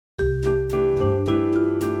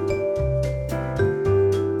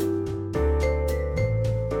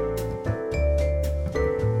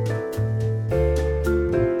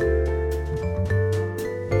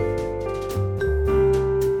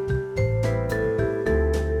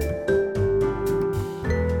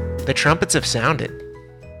The trumpets have sounded.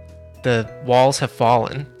 The walls have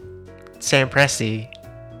fallen. Sam Presti,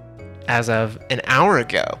 as of an hour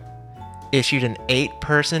ago, issued an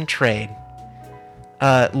 8-person trade.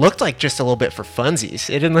 Looked like just a little bit for funsies.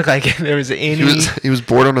 It didn't look like there was any... He was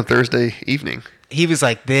bored on a Thursday evening. He was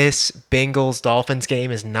like, this Bengals-Dolphins game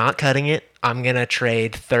is not cutting it. I'm going to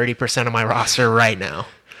trade 30% of my roster right now.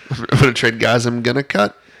 I'm going to trade guys I'm going to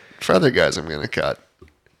cut for other guys I'm going to cut.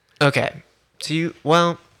 Okay. So do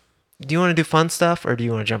you want to do fun stuff or do you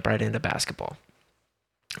want to jump right into basketball?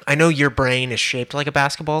 I know your brain is shaped like a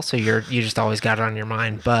basketball, so you just always got it on your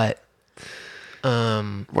mind, but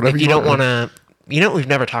Whatever if you don't want to... You know what we've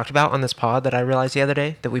never talked about on this pod that I realized the other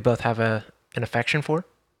day that we both have an affection for?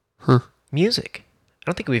 Huh. Music. I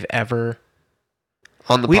don't think we've ever...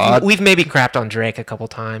 On the pod? We've maybe crapped on Drake a couple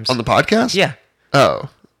times. On the podcast? Yeah. Oh.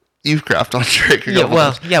 You've crapped on Drake a couple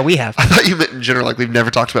times. Yeah, we have. I thought you meant in general, like we've never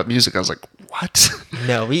talked about music. I was like, what?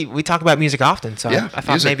 No, we talk about music often, so yeah, I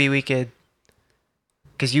thought maybe we could...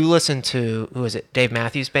 Because you listen to, who is it, Dave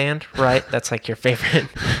Matthews Band, right? That's like your favorite,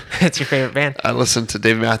 that's your favorite band. I listen to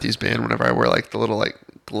Dave Matthews Band whenever I wear like the little like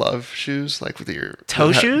glove shoes, like with your...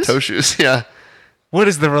 Toe shoes? Toe shoes, yeah. What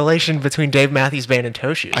is the relation between Dave Matthews Band and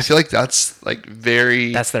toe shoes? I feel like that's like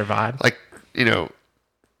very... That's their vibe. Like,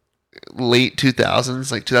 late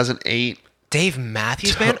 2000s, like 2008. Dave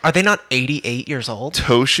Matthews Band? Are they not 88 years old?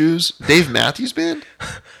 Toe shoes? Dave Matthews Band?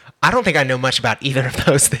 I don't think I know much about either of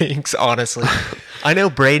those things, honestly. I know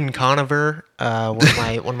Braden Conover, one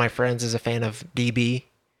of my friends, is a fan of DB.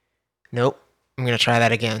 Nope. I'm going to try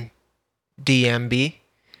that again. DMB.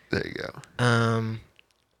 There you go.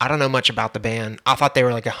 I don't know much about the band. I thought they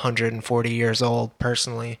were like 140 years old,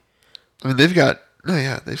 personally. I mean, they've got...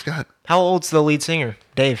 How old's the lead singer?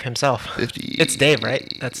 Dave himself. 50... It's Dave,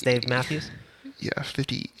 right? That's Dave Matthews? Yeah,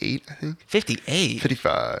 58, I think. 58?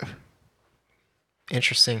 55.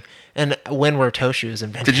 Interesting. And when were toe shoes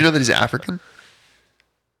invented? Did you know that he's African?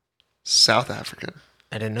 South African.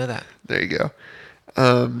 I didn't know that. There you go.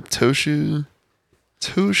 Toe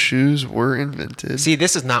shoes were invented. See,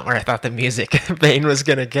 this is not where I thought the music vein was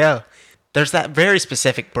going to go. There's that very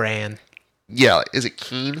specific brand. Yeah, is it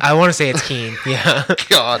Keen? I want to say it's Keen. Yeah.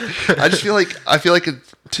 God, I feel like a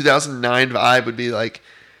 2009 vibe would be like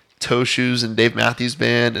toe shoes and Dave Matthews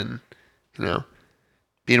Band, and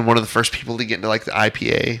being one of the first people to get into like the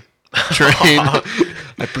IPA train.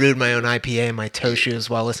 I brewed my own IPA in my toe shoes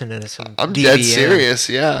while listening to some I'm DBM. dead serious.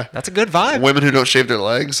 Yeah, that's a good vibe. Women who don't shave their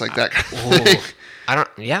legs, like that kind of thing.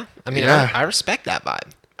 I respect that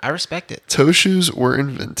vibe. I respect it. Toe shoes were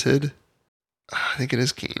invented. I think it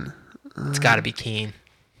is Keen. It's got to be Keen.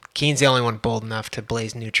 Keen's the only one bold enough to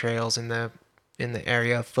blaze new trails in the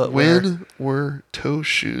area of footwear. When were toe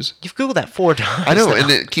shoes? You've Googled that 4 times. I know, now.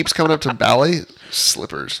 And it keeps coming up to ballet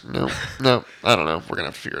slippers. No, I don't know. We're going to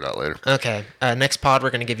have to figure it out later. Okay. Next pod, we're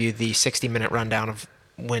going to give you the 60-minute rundown of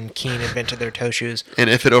when Keen invented their toe shoes. And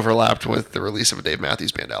if it overlapped with the release of a Dave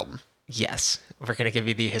Matthews Band album. Yes. We're going to give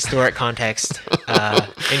you the historic context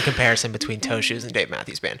in comparison between toe shoes and Dave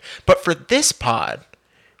Matthews Band. But for this pod,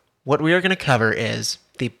 what we are going to cover is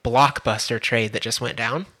the Blockbuster trade that just went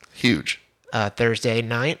down. Huge. Thursday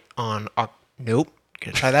night on... Nope.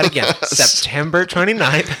 Going to try that again. September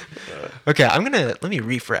 29th. Okay, let me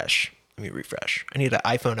refresh. I need an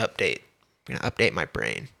iPhone update. I'm going to update my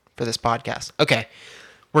brain for this podcast. Okay.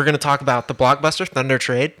 We're going to talk about the Blockbuster Thunder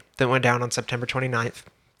trade that went down on September 29th,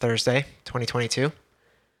 Thursday, 2022.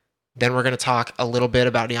 Then we're going to talk a little bit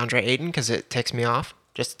about DeAndre Ayton because it ticks me off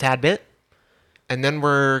just a tad bit. And then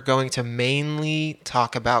we're going to mainly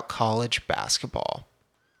talk about college basketball,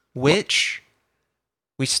 which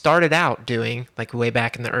we started out doing like way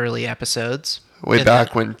back in the early episodes. Way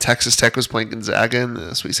back when Texas Tech was playing Gonzaga in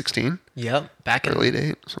the Sweet 16? Yep. Early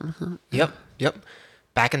date? Something. Yep.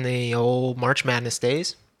 Back in the old March Madness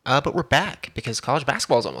days. But we're back because college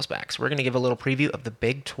basketball is almost back. So we're going to give a little preview of the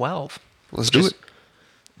Big 12. Let's do it.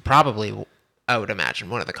 Probably, I would imagine,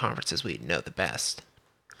 one of the conferences we know the best.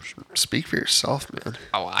 Speak for yourself, man.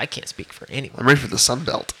 Oh, I can't speak for anyone. I'm ready for the Sun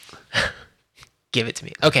Belt. Give it to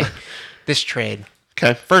me. Okay, this trade.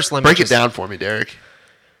 Okay. First, let me break it down for me, Derek.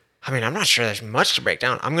 I mean, I'm not sure there's much to break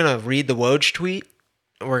down. I'm going to read the Woj tweet.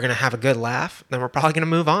 We're going to have a good laugh. Then we're probably going to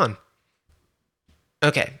move on.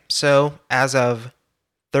 Okay, so as of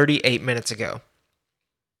 38 minutes ago,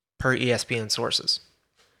 per ESPN sources,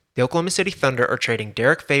 the Oklahoma City Thunder are trading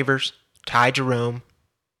Derek Favors, Ty Jerome,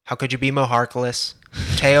 how could you be Mo Harkless,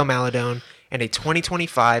 Teo Maladone, and a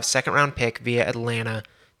 2025 second-round pick via Atlanta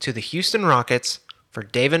to the Houston Rockets for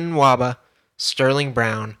David Nwaba, Sterling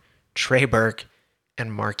Brown, Trey Burke,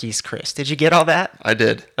 and Marquise Chris. Did you get all that? I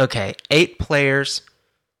did. Okay, 8 players.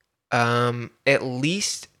 At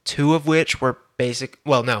least two of which were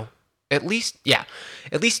at least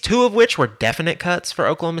two of which were definite cuts for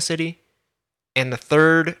Oklahoma City, and the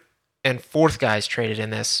third and fourth guys traded in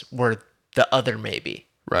this were the other maybe.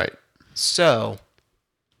 Right. So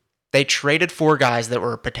they traded 4 guys that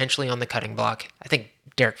were potentially on the cutting block. I think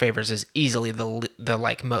Derek Favors is easily the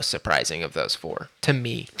like most surprising of those 4 to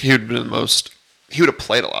me. He would have been the most. He would have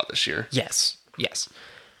played a lot this year. Yes.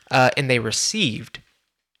 And they received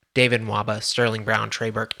David Nwaba, Sterling Brown, Trey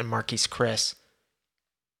Burke, and Marquise Chris.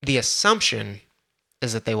 The assumption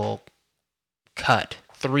is that they will cut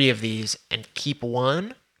 3 of these and keep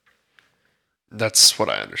 1. That's what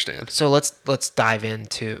I understand. So let's dive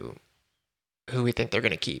into who we think they're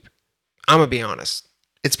going to keep. I'm going to be honest.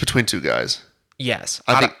 It's between 2 guys. Yes.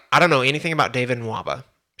 I don't know anything about David Nwaba,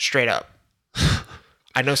 straight up.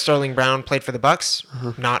 I know Sterling Brown played for the Bucks,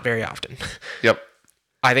 not very often. Yep.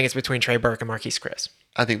 I think it's between Trey Burke and Marquise Chris.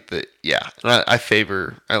 I think that, yeah. And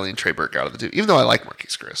I lean Trey Burke out of the 2, even though I like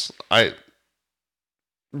Marquise Chris. I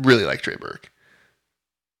really like Trey Burke.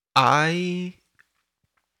 I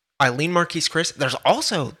lean Marquise Chris. There's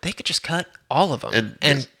also, they could just cut all of them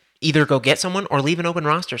and either go get someone or leave an open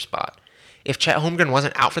roster spot. If Chet Holmgren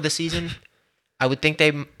wasn't out for the season, I would think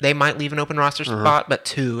they might leave an open roster spot, but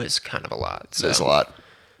 2 is kind of a lot. So. It's a lot.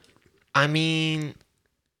 I mean,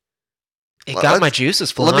 it got my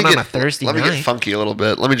juices flowing on a Thursday night. Let me get funky a little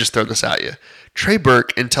bit. Let me just throw this at you. Trey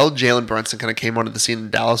Burke, until Jalen Brunson kind of came onto the scene in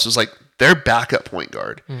Dallas, was like their backup point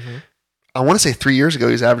guard. Mm-hmm. I want to say 3 years ago,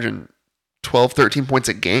 he was averaging 12, 13 points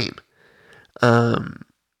a game. Playing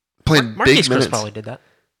Marquise big minutes. Chris probably did that.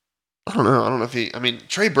 I don't know if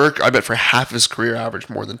Trey Burke, I bet for half of his career averaged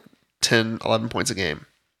more than 10, 11 points a game.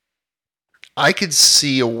 I could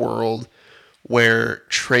see a world where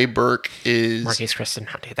Trey Burke is... Marquise Chris did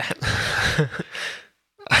not do that.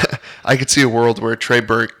 I could see a world where Trey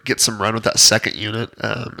Burke gets some run with that second unit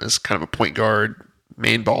as kind of a point guard,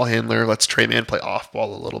 main ball handler, lets Trey Mann play off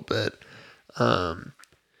ball a little bit. Now,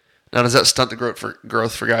 does that stunt the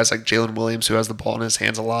growth for guys like Jalen Williams, who has the ball in his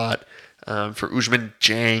hands a lot? For Ujman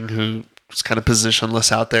Jang, who's kind of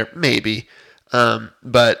positionless out there? Maybe.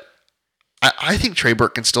 But I think Trey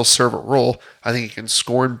Burke can still serve a role. I think he can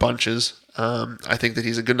score in bunches. I think that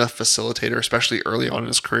he's a good enough facilitator, especially early on in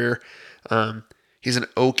his career. He's an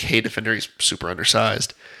okay defender. He's super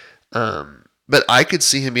undersized. But I could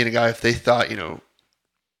see him being a guy if they thought,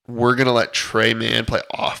 we're going to let Trey Mann play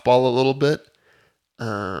off ball a little bit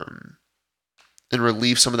and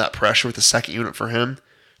relieve some of that pressure with the second unit for him.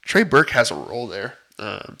 Trey Burke has a role there.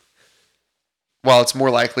 While it's more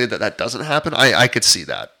likely that doesn't happen, I could see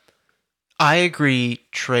that. I agree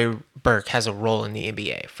Trey Burke has a role in the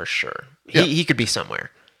NBA for sure. He could be somewhere.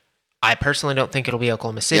 I personally don't think it'll be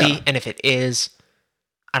Oklahoma City, and if it is,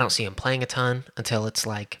 I don't see him playing a ton until it's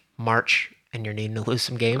like March and you're needing to lose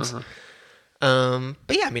some games. But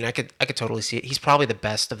yeah, I mean, I could totally see it. He's probably the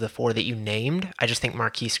best of the 4 that you named. I just think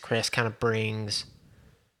Marquise Chris kind of brings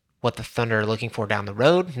what the Thunder are looking for down the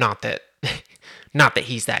road. Not that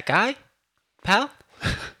he's that guy, pal.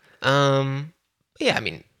 But yeah, I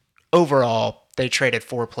mean, overall, they traded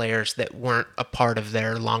 4 players that weren't a part of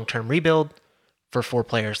their long-term rebuild for 4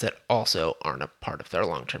 players that also aren't a part of their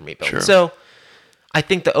long-term rebuild. Sure. So I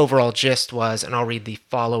think the overall gist was, and I'll read the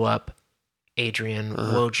follow-up Adrian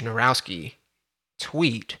Wojnarowski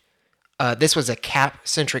tweet. This was a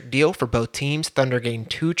cap-centric deal for both teams. Thunder gained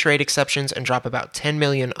 2 trade exceptions and drop about $10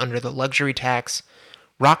 million under the luxury tax.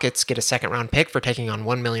 Rockets get a second-round pick for taking on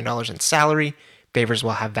 $1 million in salary. Favors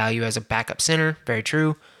will have value as a backup center, very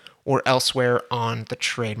true, or elsewhere on the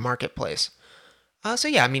trade marketplace. So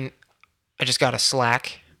yeah, I mean, I just got a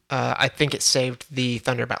slack. I think it saved the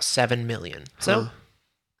Thunder about $7 million. So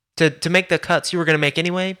to make the cuts you were going to make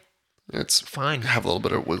anyway, it's fine. Have a little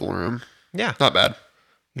bit of wiggle room. Yeah. Not bad.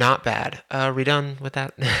 Not bad. Are we done with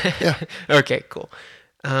that? Yeah. Okay, cool.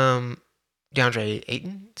 DeAndre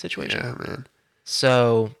Ayton situation? Yeah, man.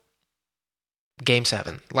 So, Game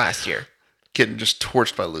 7 last year. Getting just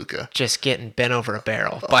torched by Luka. Just getting bent over a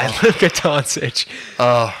barrel by Luka Doncic.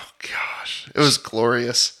 Oh, gosh. It was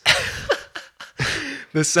glorious.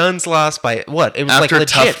 The Suns lost by, what? It was after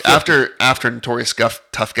like legit. After notorious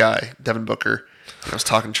tough guy, Devin Booker, I was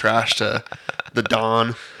talking trash to the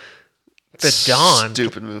Don. The Don?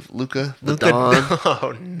 Stupid move. Luka, the Don.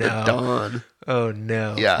 Oh, no. The Don. Oh,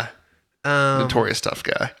 no. Yeah. Notorious tough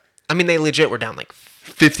guy. I mean, they legit were down like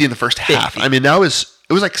 50 in the first half. I mean, it was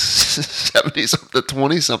like 70-something to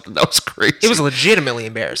 20-something. That was crazy. It was legitimately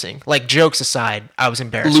embarrassing. Like, jokes aside, I was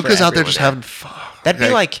embarrassed. Luka's out there just having fun. That'd be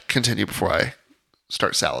like... Continue before I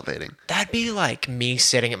start salivating. That'd be like me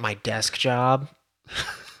sitting at my desk job.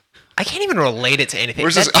 I can't even relate it to anything. I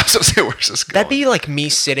was going to say, where's this going? That'd be like me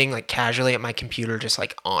sitting like casually at my computer, just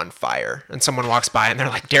like on fire, and someone walks by and they're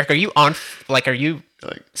like, "Derek, are you on? Are you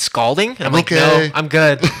like scalding?" And I'm like, okay. "No, I'm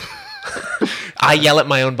good." I yell at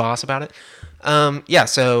my own boss about it. Yeah.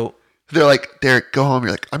 So they're like, "Derek, go home."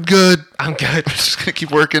 You're like, "I'm good. I'm good. I'm just gonna keep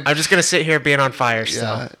working. I'm just gonna sit here being on fire.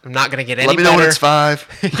 So I'm not gonna get any. Let me know when it's 5.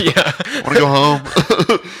 Yeah. I want to go home.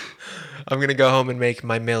 I'm gonna go home and make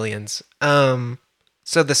my millions.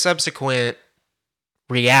 So the subsequent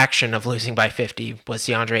reaction of losing by 50 was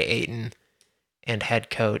DeAndre Ayton and head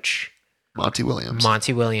coach Monty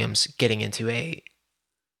Williams getting into I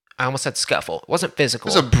almost said scuffle. It wasn't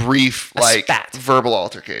physical. It was a brief, spat. verbal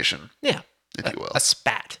altercation. Yeah. If you will. A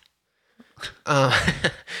spat.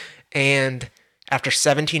 And after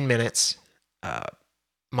 17 minutes,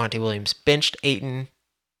 Monty Williams benched Ayton,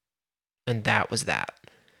 and that was that.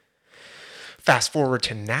 Fast forward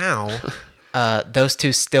to now, those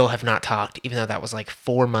two still have not talked, even though that was like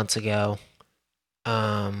 4 months ago.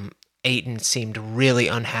 Ayton seemed really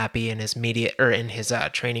unhappy in his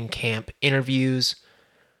training camp interviews.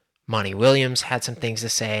 Monty Williams had some things to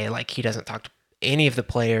say, like he doesn't talk to any of the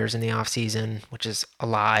players in the offseason, which is a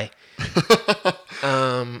lie.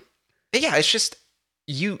 Yeah, it's just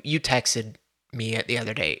you texted me the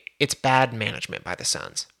other day. It's bad management by the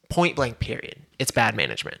Suns. Point blank period. It's bad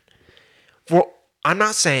management. I'm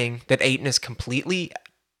not saying that Ayton is completely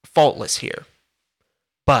faultless here,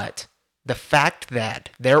 but the fact that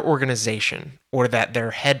their organization or that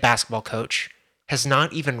their head basketball coach has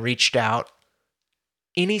not even reached out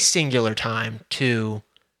any singular time to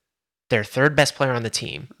their third best player on the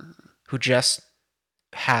team, who just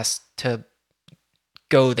has to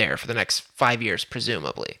go there for the next 5 years,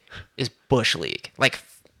 presumably, is Bush League. Like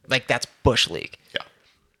that's Bush League. Yeah.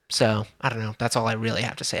 So I don't know. That's all I really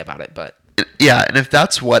have to say about it. But yeah, and if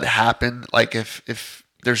that's what happened, like if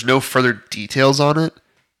there's no further details on it,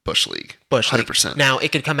 Bush League, 100%. Now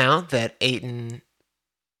it could come out that Ayton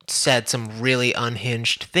said some really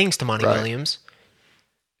unhinged things to Monty Williams.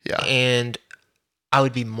 Yeah, and I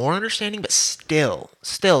would be more understanding, but still,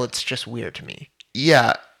 it's just weird to me.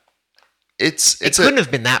 Yeah, it couldn't have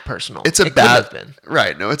been that personal. It's a bad,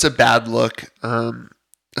 right? No, it's a bad look,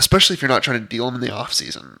 especially if you're not trying to deal them in the off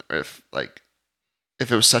season, or if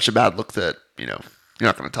it was such a bad look that you're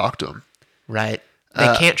not going to talk to him. Right.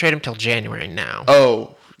 They can't trade him till January now.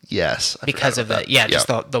 Oh yes, because of just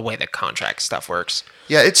the way the contract stuff works.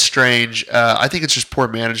 Yeah, it's strange. I think it's just poor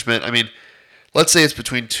management. I mean, let's say it's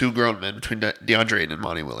between two grown men, between DeAndre Ayton and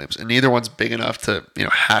Monty Williams, and neither one's big enough to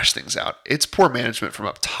hash things out. It's poor management from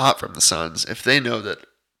up top from the Suns if they know that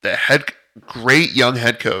the great young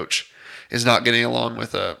head coach is not getting along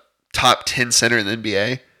with a top 10 center in the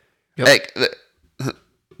NBA. Yep.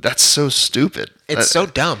 That's so stupid. It's so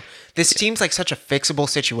dumb. This seems like such a fixable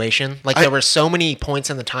situation. Like there were so many points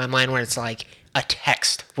in the timeline where it's like a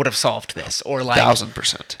text would have solved this, or like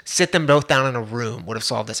 1,000%. Sit them both down in a room would have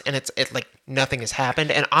solved this, and it's like nothing has happened.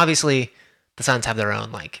 And obviously, the Suns have their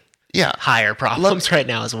own higher problems right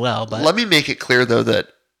now as well. But let me make it clear though that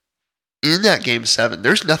in that Game 7,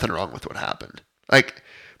 there's nothing wrong with what happened. Like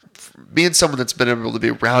being someone that's been able to be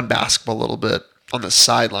around basketball a little bit on the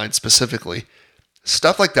sideline specifically.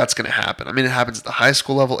 Stuff like that's going to happen. I mean, it happens at the high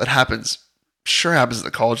school level. It happens at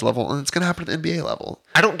the college level, and it's going to happen at the NBA level.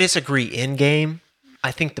 I don't disagree in game.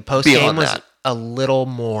 I think the post game was a little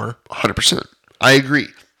more. 100%. I agree.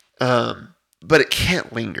 But it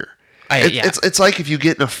can't linger. It's like if you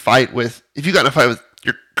got in a fight with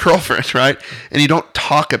your girlfriend, right? And you don't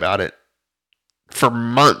talk about it for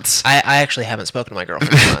months. I actually haven't spoken to my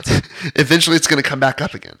girlfriend for months. Eventually, it's going to come back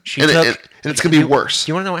up again. And it's going to be worse.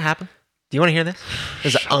 Do you want to know what happened? Do you want to hear this?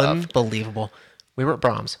 This is unbelievable. We were at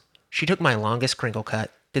Brahms. She took my longest crinkle cut.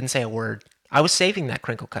 Didn't say a word. I was saving that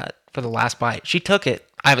crinkle cut for the last bite. She took it.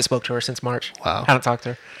 I haven't spoke to her since March. Wow. Haven't talked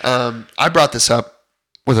to her. I brought this up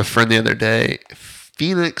with a friend the other day.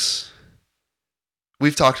 Phoenix.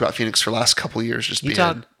 We've talked about Phoenix for the last couple of years. You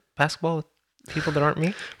talk basketball with people that aren't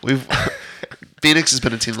me? Phoenix has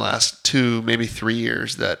been a team the last 2, maybe 3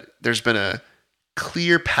 years that there's been a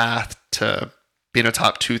clear path to being a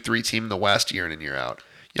top 2-3 team in the West year in and year out.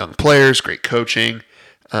 Young players, great coaching,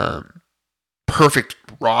 perfect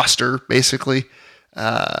roster, basically.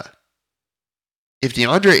 If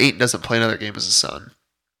DeAndre Ayton doesn't play another game as a Sun,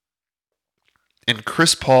 and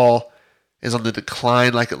Chris Paul is on the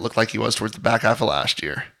decline like it looked like he was towards the back half of last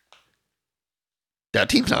year, that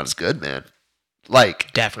team's not as good, man.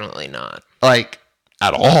 Definitely not.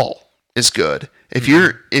 At all is good. If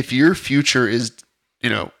your future is,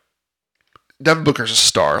 Devin Booker's a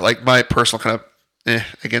star. My personal kind of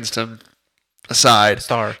against him aside,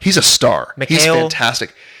 he's a star. He's McHale,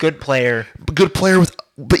 fantastic. Good player.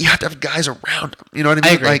 But you have to have guys around him. You know what I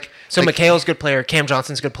mean? I agree. Like, so McHale's good player. Cam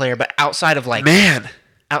Johnson's good player. But outside of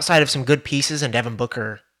outside of some good pieces and Devin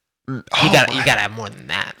Booker, you gotta have more than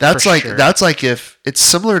that. That's like if it's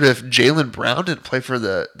similar to if Jaylen Brown didn't play for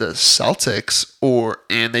the Celtics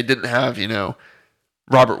and they didn't have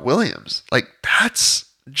Robert Williams. Like, that's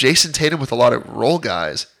Jason Tatum with a lot of role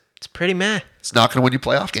guys. It's pretty meh. It's not going to win you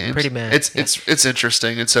playoff games. Pretty meh. It's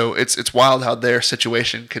interesting, and so it's wild how their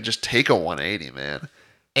situation could just take a 180, man.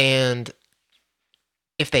 And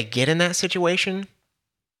if they get in that situation,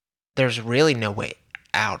 there's really no way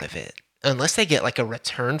out of it unless they get like a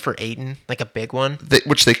return for Ayton, like a big one.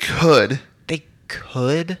 Which they could. They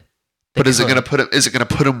could. But is it going to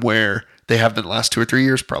put them where they have been the last 2 or 3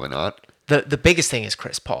 years? Probably not. The biggest thing is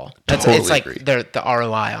Chris Paul. It's like the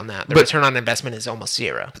ROI on that. The return on investment is almost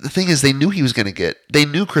zero. The thing is, they knew they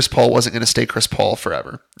knew Chris Paul wasn't going to stay Chris Paul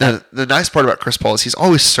forever. The nice part about Chris Paul is he's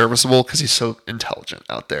always serviceable because he's so intelligent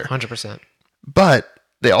out there. 100%. But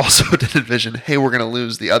they also did envision, hey, we're going to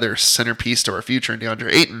lose the other centerpiece to our future in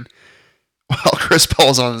DeAndre Ayton while Chris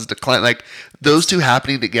Paul's on his decline. Like, those two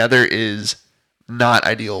happening together is not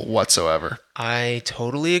ideal whatsoever. I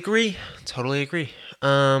totally agree.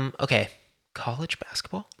 Okay. College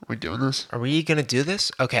basketball? Are we doing this? Are we going to do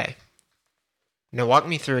this? Okay. Now walk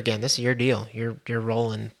me through again. This is your deal. You're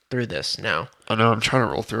rolling through this now. I know. I'm trying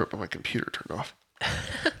to roll through it, but my computer turned off.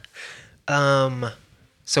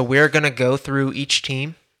 So we're going to go through each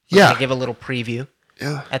team. We're going to give a little preview.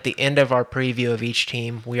 Yeah. At the end of our preview of each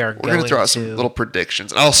team, we're going to throw out some little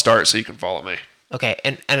predictions. And I'll start so you can follow me. Okay.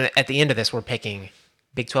 And at the end of this, we're picking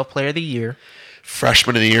Big 12 Player of the Year.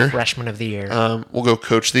 Freshman of the Year. We'll go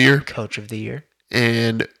Coach of the Year. Coach of the Year.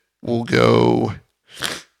 And we'll go...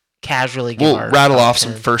 Casually we'll rattle off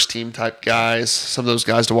some first-team type guys, some of those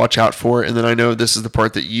guys to watch out for. And then I know this is the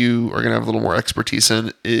part that you are going to have a little more expertise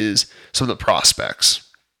in, is some of the prospects.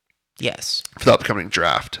 Yes. For the upcoming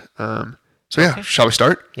draft. Okay. Shall we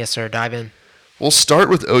start? Yes, sir. Dive in. We'll start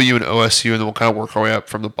with OU and OSU, and then we'll kind of work our way up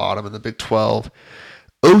from the bottom in the Big 12.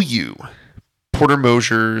 OU, Porter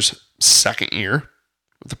Mosier's second year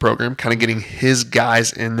with the program, kind of getting his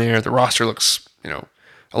guys in there. The roster looks,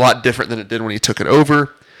 a lot different than it did when he took it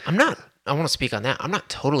over. I want to speak on that. I'm not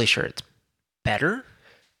totally sure it's better,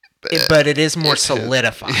 but it is more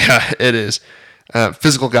solidified. Yeah, it is.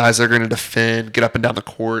 Physical guys that are going to defend, get up and down the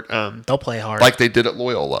court. They'll play hard. Like they did at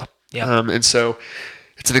Loyola. Yeah. And so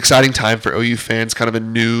it's an exciting time for OU fans, kind of a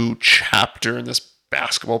new chapter in this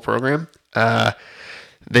basketball program.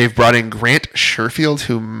 They've brought in Grant Sherfield,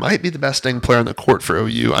 who might be the best young player on the court for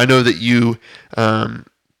OU. I know that you,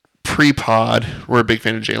 pre-pod, were a big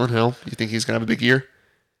fan of Jalen Hill. You think he's going to have a big year?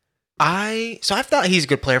 I've thought he's a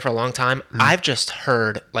good player for a long time. Mm-hmm. I've just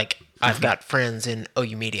heard, I've got friends in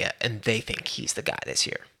OU media, and they think he's the guy this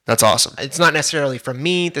year. That's awesome. It's not necessarily from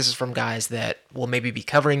me. This is from guys that will maybe be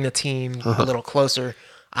covering the team a little closer.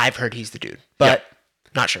 I've heard he's the dude, but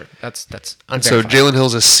not sure. That's unverified. So Jalen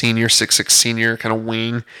Hill's a senior, 6'6" senior, kind of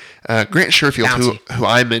wing. Grant Sherfield, who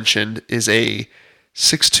I mentioned, is a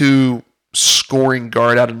 6'2" scoring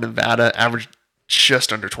guard out of Nevada, averaged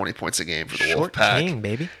just under 20 points a game for the Wolfpack. King,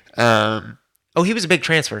 baby. He was a big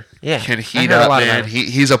transfer. Yeah. Can heat up, man.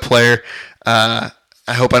 He's a player. I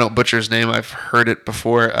hope I don't butcher his name. I've heard it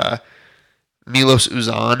before. Milos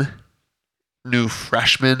Uzan, new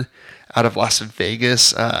freshman out of Las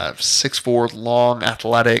Vegas. 6'4", long,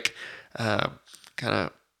 athletic, kind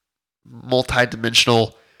of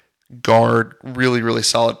multi-dimensional guard. Really, really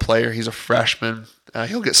solid player. He's a freshman.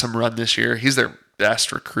 He'll get some run this year. He's their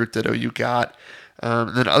best recruit that OU got.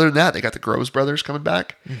 And then other than that, they got the Groves brothers coming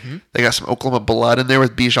back. Mm-hmm. They got some Oklahoma blood in there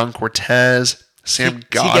with Bijan Cortez, Sam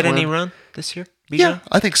Godwin. Did he get any run this year? Bijan? Yeah,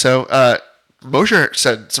 I think so. Mosier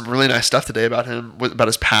said some really nice stuff today about him, about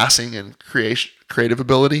his passing and creative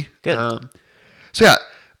ability. Good.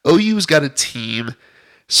 OU's got a team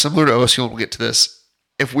similar to OSU, and we'll get to this.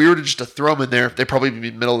 If we were to throw them in there, they'd probably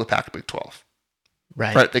be middle of the pack of Big 12.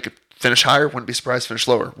 Right. They could finish higher, wouldn't be surprised. Finish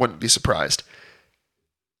lower, wouldn't be surprised.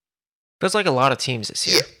 There's a lot of teams this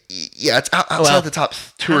year. Yeah, it's outside the top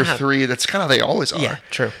 2 or 3. That's kind of how they always are. Yeah,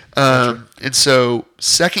 true. And so,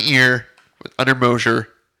 second year under Mosier,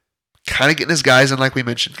 kind of getting his guys in, like we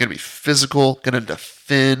mentioned, going to be physical, going to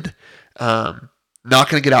defend, not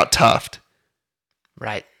going to get out toughed.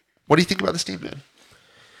 Right. What do you think about this team, man?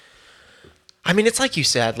 I mean, it's like you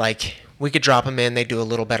said, we could drop them in, they do a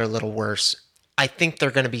little better, a little worse. I think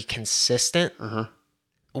they're going to be consistent. Uh-huh.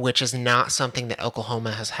 Which is not something that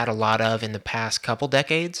Oklahoma has had a lot of in the past couple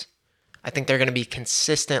decades. I think they're going to be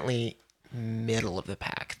consistently middle of the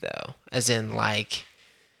pack, though. As in,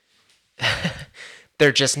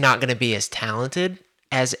 they're just not going to be as talented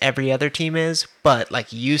as every other team is. But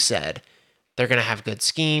like you said, they're going to have good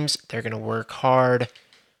schemes. They're going to work hard.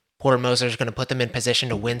 Porter Moser's going to put them in position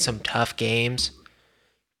to win some tough games.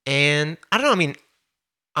 And I don't know. I mean,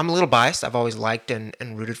 I'm a little biased. I've always liked and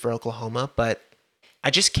rooted for Oklahoma, but I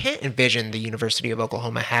just can't envision the University of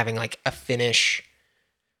Oklahoma having like a finishing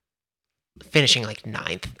like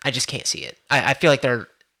ninth. I just can't see it. I feel like they're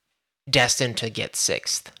destined to get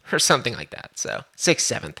sixth or something like that. So sixth,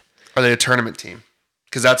 seventh. Are they a tournament team?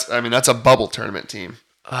 Because that's a bubble tournament team.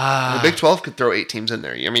 The Big 12 could throw 8 teams in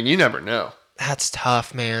there. I mean, you never know. That's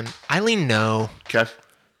tough, man. I lean no. Okay.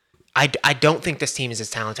 I don't think this team is as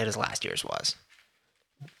talented as last year's was.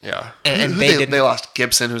 Yeah. And they lost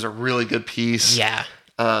Gibson, who's a really good piece. Yeah.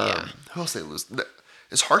 Who else they lose?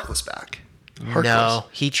 Is Harkless back? Harkless. No,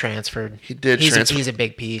 he transferred. He did transfer. He's a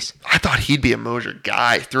big piece. I thought he'd be a Mosier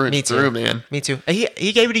guy through and through, man. Me too.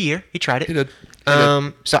 He gave it a year. He tried it. He did.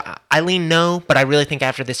 So I lean no, but I really think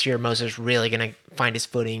after this year, Moser's really going to find his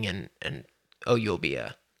footing, and OU will be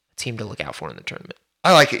a team to look out for in the tournament.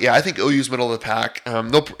 I like it. Yeah, I think OU's middle of the pack.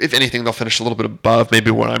 If anything, they'll finish a little bit above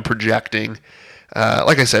maybe what I'm projecting.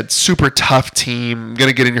 Like I said, super tough team. Going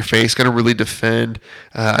to get in your face. Going to really defend.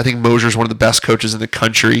 I think Mosier's one of the best coaches in the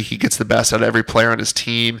country. He gets the best out of every player on his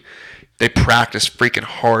team. They practice freaking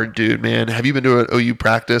hard, dude, man. Have you been to an OU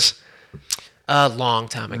practice? A long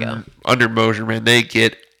time ago. Under Mosier, man. They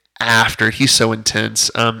get after it. He's so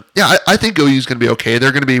intense. I think OU's going to be okay.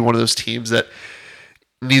 They're going to be one of those teams that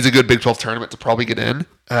needs a good Big 12 tournament to probably get in.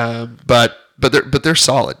 But they're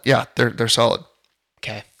solid. Yeah, they're solid.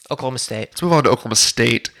 Okay. Oklahoma State. Let's move on to Oklahoma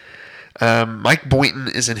State. Mike Boynton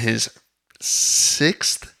is in his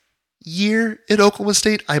 6th year at Oklahoma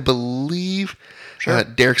State, I believe. Sure.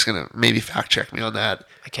 Derek's going to maybe fact check me on that.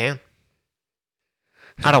 I can.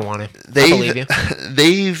 I don't want to. I believe you.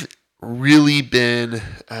 They've really been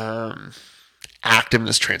active in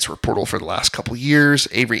this transfer portal for the last couple years.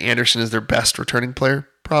 Avery Anderson is their best returning player,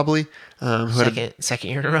 probably. Second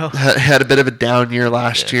year in a row. Had a bit of a down year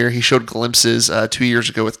last year. He showed glimpses 2 years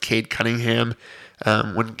ago with Cade Cunningham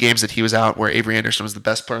when games that he was out where Avery Anderson was the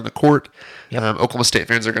best player on the court. Yep. Oklahoma State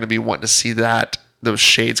fans are going to be wanting to see those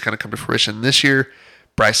shades kind of come to fruition this year.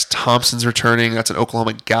 Bryce Thompson's returning. That's an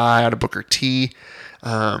Oklahoma guy out of Booker T.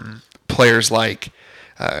 Players like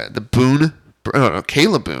Caleb Boone.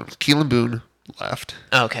 Keelan Boone left.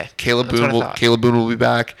 Oh, okay. Caleb Boone will be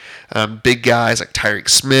back. Big guys like Tyreek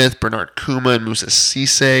Smith, Bernard Kuma, and Musa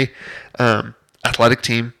Cisse. Athletic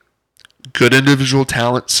team. Good individual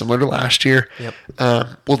talent, similar to last year.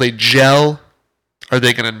 Yep. Will they gel? Are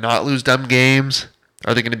they going to not lose dumb games?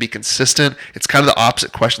 Are they going to be consistent? It's kind of the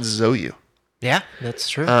opposite questions as OU. Yeah, that's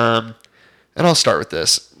true. And I'll start with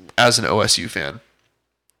this. As an OSU fan,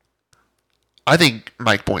 I think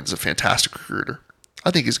Mike Boynton's a fantastic recruiter.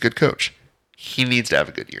 I think he's a good coach. He needs to have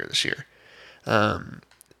a good year this year.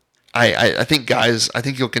 I think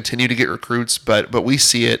he'll continue to get recruits, but we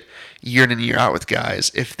see it year in and year out with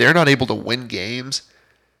guys. If they're not able to win games,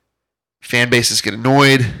 fan bases get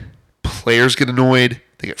annoyed, players get annoyed,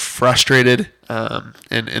 they get frustrated, and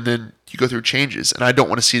then you go through changes. And I don't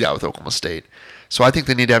want to see that with Oklahoma State. So I think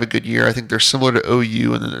they need to have a good year. I think they're similar to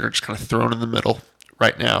OU, and then they're just kind of thrown in the middle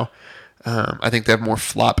right now. I think they have more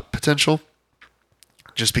flop potential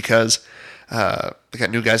just because they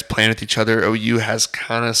got new guys playing with each other. OU has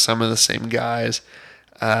kind of some of the same guys.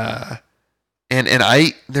 There's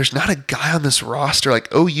not a guy on this roster.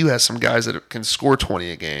 Like OU has some guys that can score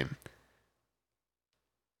 20 a game.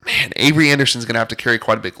 Man, Avery Anderson's going to have to carry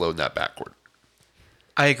quite a big load in that backcourt.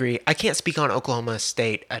 I agree. I can't speak on Oklahoma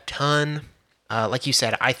State a ton. Like you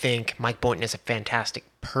said, I think Mike Boynton is a fantastic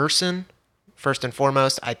person, first and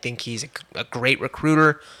foremost. I think he's a great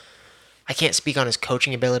recruiter. I can't speak on his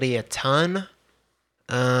coaching ability a ton.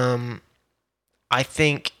 I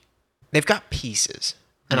think they've got pieces,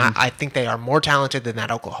 and I think they are more talented than that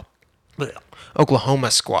Oklahoma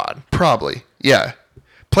squad. Probably, yeah.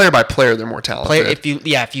 Player by player, they're more talented.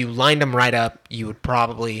 If you lined them right up, you would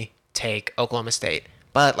probably take Oklahoma State.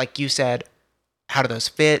 But like you said, how do those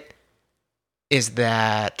fit? Is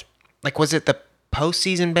that was it the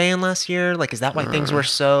postseason ban last year? Like, is that why things were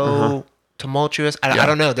so tumultuous? I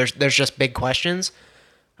don't know. There's just big questions.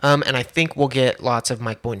 And I think we'll get lots of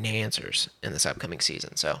Mike Boynton answers in this upcoming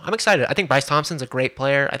season. So I'm excited. I think Bryce Thompson's a great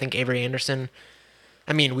player. I think Avery Anderson,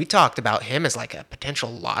 we talked about him as like a potential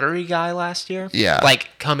lottery guy last year. Yeah. Like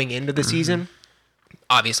coming into the season.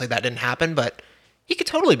 Obviously that didn't happen, but he could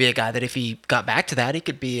totally be a guy that if he got back to that, he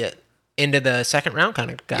could be into the second round kind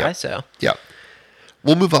of guy. Yep. So yeah.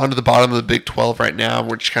 We'll move on to the bottom of the Big 12 right now.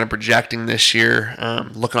 We're just kind of projecting this year,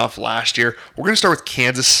 looking off last year. We're going to start with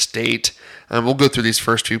Kansas State. We'll go through these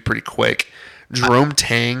first two pretty quick. Jerome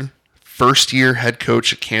Tang, first-year head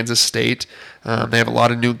coach at Kansas State. They have a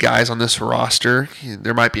lot of new guys on this roster.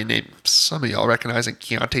 There might be a name some of y'all recognize, like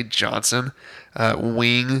Keontae Johnson,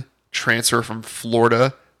 wing transfer from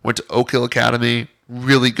Florida, went to Oak Hill Academy.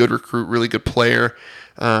 Really good recruit, really good player.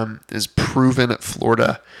 Is proven at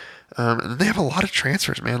Florida. And they have a lot of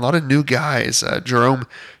transfers, man. A lot of new guys. Jerome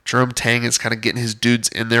Tang is kind of getting his dudes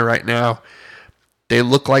in there right now. They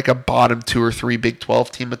look like a bottom 2 or 3 Big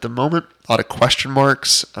 12 team at the moment. A lot of question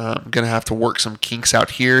marks. Going to have to work some kinks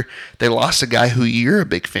out here. They lost a guy who you're a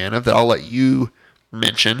big fan of that I'll let you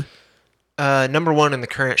mention. Number 1 in the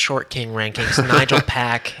current Short King rankings, Nigel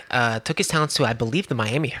Pack, took his talents to, I believe, the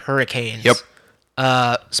Miami Hurricanes. Yep.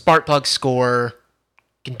 Spark plug scorer.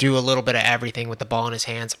 Can do a little bit of everything with the ball in his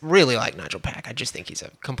hands. Really like Nigel Pack. I just think he's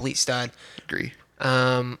a complete stud. Agree.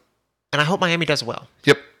 And I hope Miami does well.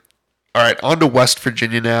 Yep. All right, on to West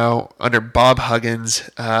Virginia now. Under Bob Huggins,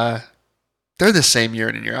 they're the same year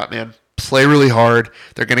in and year out, man. Play really hard.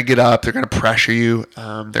 They're going to get up. They're going to pressure you.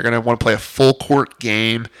 They're going to want to play a full court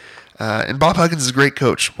game. And Bob Huggins is a great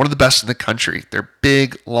coach, one of the best in the country. They're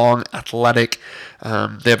big, long, athletic.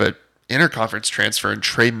 They have an interconference transfer in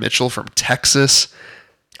Trey Mitchell from Texas.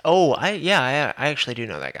 Oh, I actually do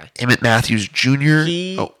know that guy. Emmett Matthews Jr.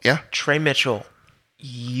 Trey Mitchell,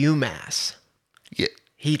 UMass. Yeah.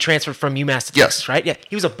 He transferred from UMass to Texas, right? Yeah,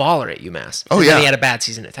 he was a baller at UMass. Oh, and yeah. Then he had a bad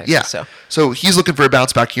season at Texas. Yeah. So he's looking for a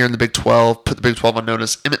bounce back here in the Big 12. Put the Big 12 on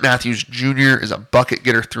notice. Emmett Matthews Jr. is a bucket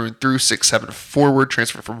getter through and through. 6'7" forward,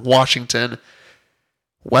 transfer from Washington.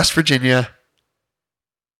 West Virginia,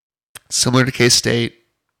 similar to K-State,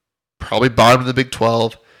 probably bottom of the Big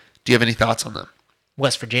 12. Do you have any thoughts on them?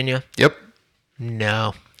 West Virginia? Yep.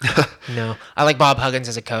 No. No. I like Bob Huggins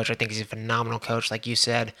as a coach. I think he's a phenomenal coach, like you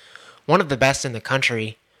said. One of the best in the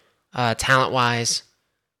country, talent-wise.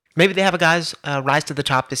 Maybe they have a guys rise to the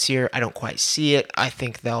top this year. I don't quite see it. I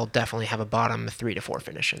think they'll definitely have a bottom 3 to 4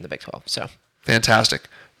 finish in the Big 12. So fantastic.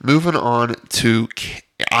 Moving on to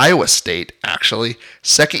Iowa State, actually.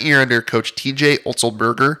 Second year under Coach TJ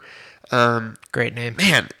Otzelberger. Great name.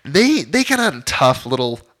 Man, they kind of had a tough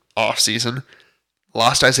little offseason.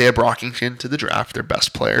 Lost Isaiah Brockington to the draft, their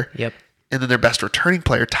best player. Yep. And then their best returning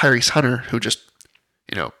player, Tyrese Hunter, who just,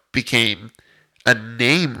 became a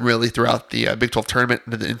name really throughout the Big 12 tournament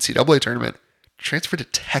and the NCAA tournament, transferred to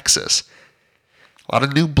Texas. A lot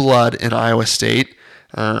of new blood in Iowa State.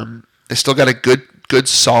 They still got a good,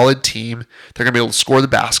 solid team. They're going to be able to score the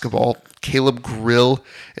basketball. Caleb Grill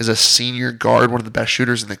is a senior guard, one of the best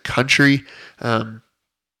shooters in the country. And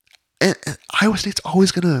Iowa State's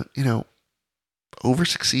always going to, over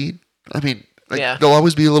succeed. I mean, they'll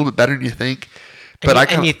always be a little bit better than you think.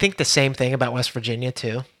 But and you think the same thing about West Virginia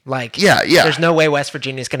too. Like, yeah. There's no way West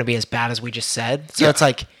Virginia is going to be as bad as we just said. So it's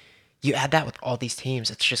like you add that with all these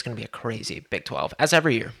teams, it's just going to be a crazy Big 12 as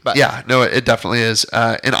every year. But yeah, no, it definitely is.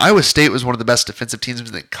 And Iowa State was one of the best defensive teams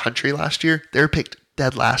in the country last year. They were picked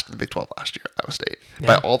dead last in the Big 12 last year. Iowa State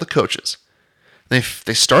by all the coaches. They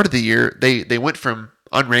started the year. They went from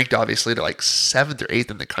unranked obviously to like 7th or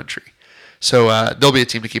 8th in the country. So they'll be a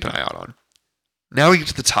team to keep an eye out on. Now we get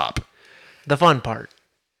to the top. The fun part.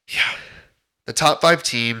 Yeah. The top 5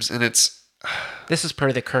 teams, and it's... This is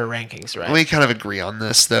per the Kerr rankings, right? We kind of agree on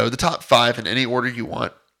this, though. The top 5 in any order you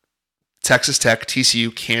want. Texas Tech,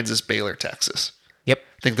 TCU, Kansas, Baylor, Texas. Yep.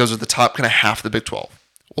 I think those are the top kind of half of the Big 12.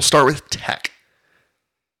 We'll start with Tech.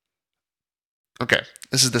 Okay.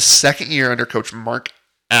 This is the second year under Coach Mark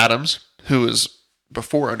Adams, who was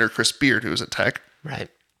before under Chris Beard, who was at Tech. Right.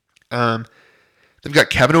 They've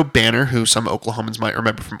got Kevin O'Banner, who some Oklahomans might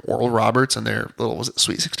remember from Oral Roberts and their little, was it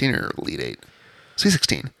Sweet 16 or Elite 8? Sweet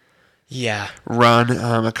 16. Yeah. Run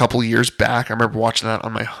a couple years back. I remember watching that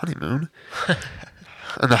on my honeymoon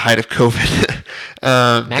on the height of COVID.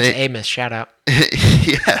 Max Amos, shout out.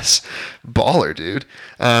 Yes. Baller, dude.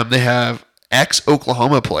 They have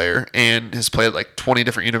ex-Oklahoma player and has played at like 20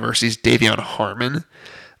 different universities, Davion Harmon.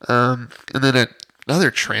 And then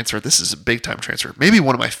another transfer, this is a big-time transfer. Maybe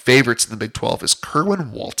one of my favorites in the Big 12 is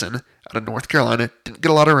Kerwin Walton out of North Carolina. Didn't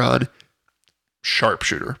get a lot of run.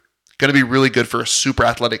 Sharpshooter. Going to be really good for a super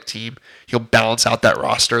athletic team. He'll balance out that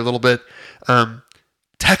roster a little bit.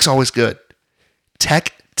 Tech's always good.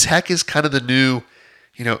 Tech is kind of the new,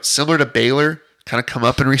 similar to Baylor, kind of come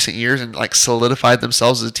up in recent years and like solidified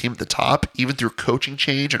themselves as a team at the top, even through coaching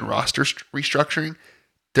change and roster restructuring.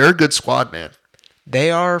 They're a good squad, man. They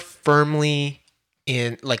are firmly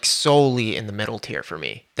solely in the middle tier for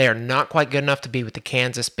me. They are not quite good enough to be with the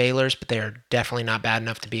Kansas Baylors, but they are definitely not bad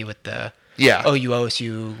enough to be with the Yeah. OU,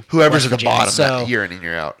 OSU, Whoever's West at the Virginia. bottom So that year in and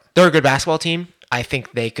year out. they're a good basketball team. I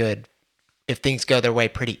think they could, if things go their way,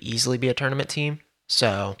 pretty easily be a tournament team.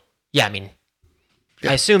 So yeah, I mean,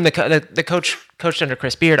 I assume the coach coached under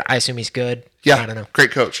Chris Beard. I assume he's good. Yeah, I don't know.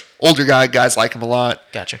 great coach. Older guy, guys like him a lot.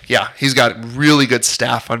 Gotcha. Yeah, he's got really good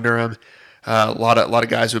staff under him. A lot of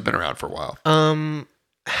guys who have been around for a while.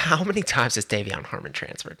 How many times has Davion Harmon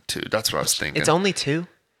transferred? 2. That's what I was thinking. It's only 2.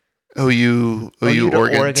 OU, to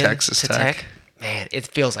Oregon, Texas Tech. Man, it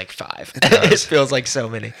feels like 5. It does. It feels like so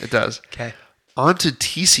many. It does. Okay. On to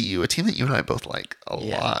TCU, a team that you and I both like a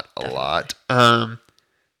lot.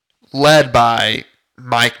 Led by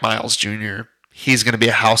Mike Miles Jr. He's going to be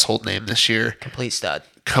a household name this year. Complete stud.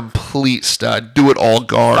 Do-it-all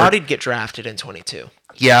guard. Thought he'd get drafted in 22.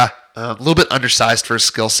 Yeah, a little bit undersized for his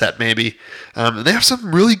skill set, maybe. They have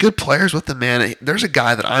some really good players with them, man. There's a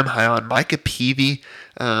guy that I'm high on, Micah Peavy.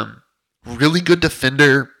 Really good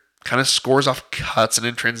defender, kind of scores off cuts and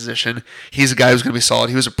in transition. He's a guy who's going to be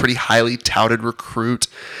solid. He was a pretty highly touted recruit.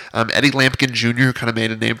 Eddie Lampkin Jr., who kind of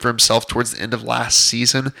made a name for himself towards the end of last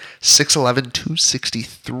season. 6'11",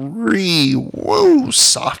 263. Whoa,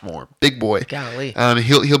 sophomore. Big boy. Golly.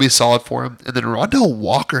 He'll be solid for him. And then Rondell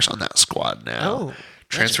Walker's on that squad now. Oh,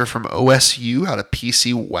 transfer from OSU out of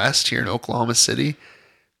PC West here in Oklahoma City.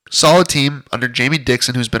 Solid team under Jamie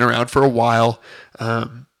Dixon, who's been around for a while.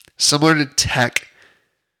 Similar to Tech,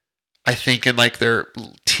 I think in like their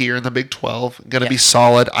tier in the Big 12, going to be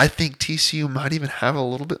solid. I think TCU might even have a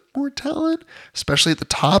little bit more talent, especially at the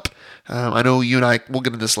top. I know you and I, we'll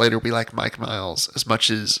get into this later, we like Mike Miles as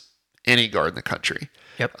much as any guard in the country.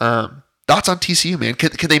 Yep. Thoughts on TCU, man?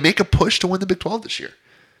 Could they make a push to win the Big 12 this year?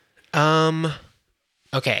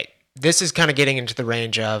 Okay. This is kind of getting into the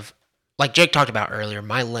range of, like Jake talked about earlier,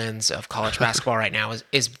 my lens of college basketball right now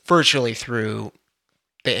is virtually through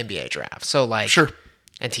the NBA draft. So like, Sure.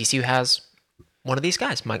 And TCU has one of these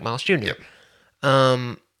guys, Mike Miles Jr.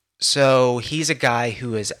 Yep. So he's a guy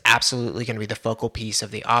who is absolutely going to be the focal piece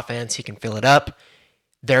of the offense. He can fill it up.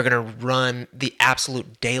 They're going to run the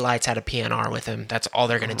absolute daylights out of PNR with him. That's all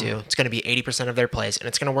they're going to do. It's going to be 80% of their plays, and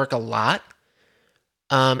it's going to work a lot.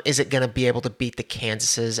 Is it going to be able to beat the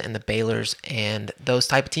Kansases and the Baylors and those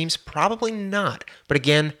type of teams? Probably not. But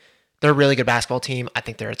again, they're a really good basketball team. I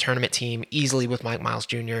think they're a tournament team easily with Mike Miles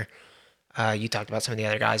Jr. You talked about some of the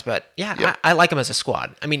other guys, but yeah, yep. I like him as a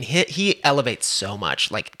squad. I mean, he elevates so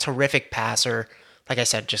much. Like, terrific passer. Like I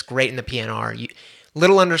said, just great in the PNR.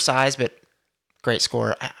 Little undersized, but great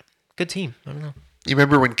scorer. Good team. I don't know. You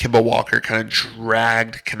remember when Kimball Walker kind of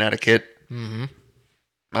dragged Connecticut? Mm-hmm.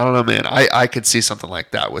 I don't know, man. I could see something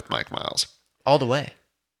like that with Mike Miles. All the way.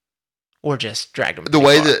 Or just dragged him. The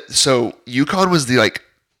way far. So UConn was the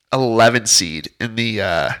 11 seed in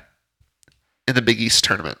the Big East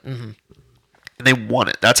tournament. Mm-hmm. And they won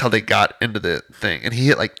it. That's how they got into the thing. And he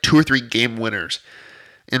hit 2 or 3 game winners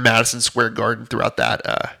in Madison Square Garden throughout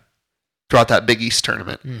that Big East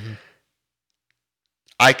tournament. Mm-hmm.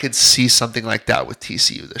 I could see something like that with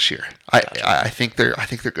TCU this year. Gotcha. I think they're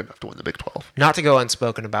good enough to win the Big 12. Not to go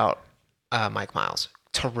unspoken about Mike Miles.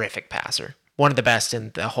 Terrific passer. One of the best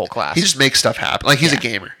in the whole class. He just makes stuff happen. He's a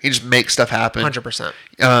gamer. He just makes stuff happen.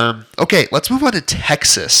 100%. Okay, let's move on to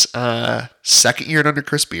Texas. Second year under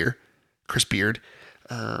Chris Beard.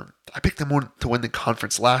 I picked them to win the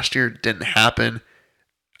conference last year. Didn't happen.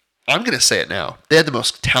 I'm going to say it now. They had the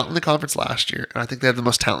most talent in the conference last year, and I think they have the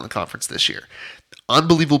most talent in the conference this year.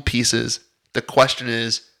 Unbelievable pieces. The question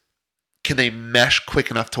is, can they mesh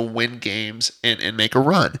quick enough to win games and make a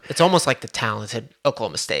run? It's almost like the talented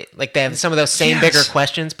Oklahoma State. Like, they have some of those same bigger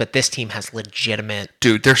questions, but this team has legitimate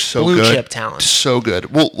they're so blue good. Chip talent. So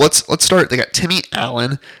good. Well, let's start. They got Timmy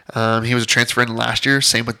Allen. He was a transfer in last year.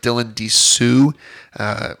 Same with Dylan Dessou.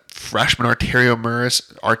 Freshman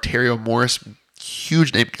Arterio Morris.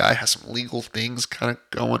 Huge name guy. Has some legal things kind of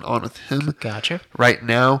going on with him. Gotcha. Right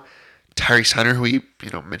now. Tyrese Hunter, who we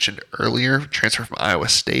mentioned earlier, transfer from Iowa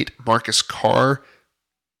State. Marcus Carr,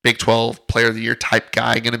 Big 12 Player of the Year type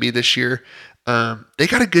guy, going to be this year. They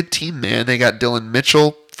got a good team, man. They got Dylan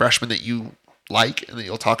Mitchell, freshman that you like and that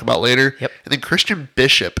you'll talk about later. Yep. And then Christian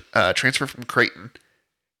Bishop, transfer from Creighton.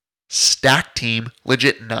 Stacked team,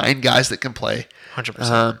 legit 9 guys that can play.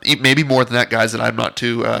 100%. Maybe more than that, guys that I'm not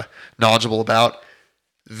too knowledgeable about.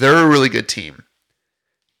 They're a really good team.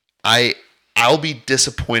 I'll be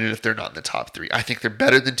disappointed if they're not in the top 3. I think they're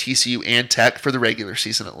better than TCU and Tech for the regular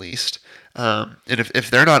season at least. And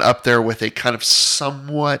if they're not up there with a kind of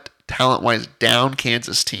somewhat talent-wise down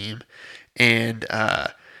Kansas team and,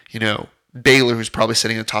 Baylor, who's probably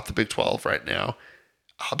sitting in the top of the Big 12 right now,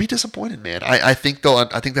 I'll be disappointed, man. I think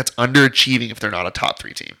that's underachieving if they're not a top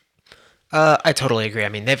 3 team. I totally agree. I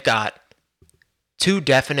mean, they've got two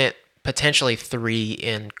definite, potentially three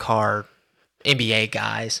in car NBA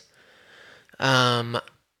guys.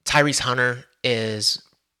 Tyrese Hunter is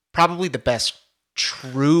probably the best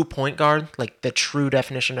true point guard, like the true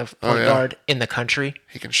definition of point guard in the country.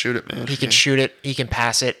 He can shoot it, man. He can shoot it. He can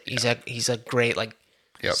pass it. He's a great like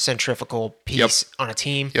centrifugal piece on a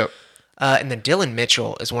team. Yep. And then Dylan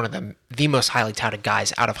Mitchell is one of the most highly touted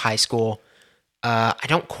guys out of high school. I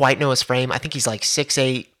don't quite know his frame. I think he's like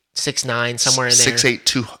 6'8", 6'9", somewhere in there.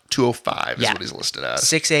 6'8", 205 is what he's listed as.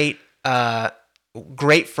 6'8",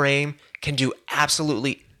 great frame, can do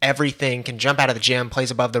absolutely everything, can jump out of the gym,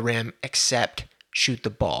 plays above the rim, except shoot the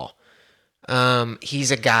ball.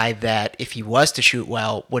 He's a guy that, if he was to shoot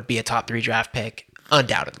well, would be a top 3 draft pick,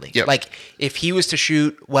 undoubtedly. Yep. Like, if he was to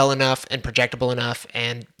shoot well enough and projectable enough,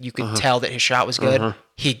 and you could tell that his shot was good,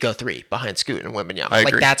 he'd go 3 behind Scoot and Wembanyama.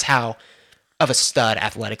 Like, that's how of a stud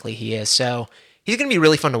athletically he is. So he's going to be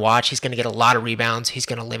really fun to watch. He's going to get a lot of rebounds. He's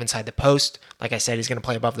going to live inside the post. Like I said, he's going to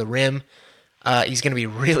play above the rim. He's going to be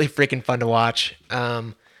really freaking fun to watch.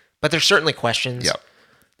 But there's certainly questions. Yep.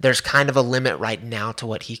 There's kind of a limit right now to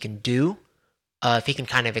what he can do. If he can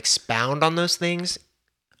kind of expound on those things,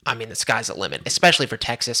 I mean, the sky's the limit, especially for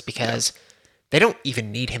Texas, because they don't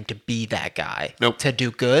even need him to be that guy to do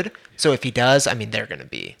good. So if he does, I mean, they're going to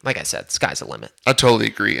be, like I said, sky's the limit. I totally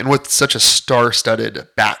agree. And with such a star-studded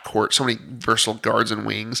backcourt, so many versatile guards and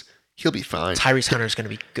wings, he'll be fine. Tyrese Hunter's going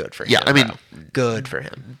to be good for him. Yeah, I mean, good for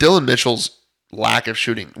him. Dylan Mitchell's lack of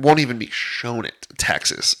shooting won't even be shown at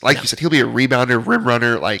Texas. Like you said, he'll be a rebounder, rim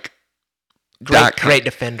runner, like great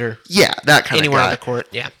defender. Yeah, that kind anywhere of guy. On the court.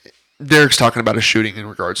 Yeah. Derek's talking about his shooting in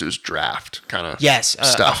regards to his draft kind of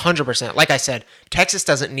stuff. 100%. Like I said, Texas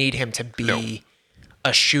doesn't need him to be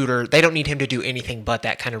a shooter. They don't need him to do anything but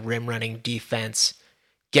that kind of rim running defense,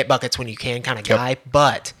 get buckets when you can kind of guy.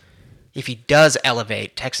 But if he does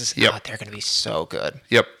elevate, Texas, they're going to be so good.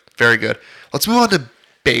 Yep, very good. Let's move on to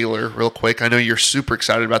Baylor real quick. I know you're super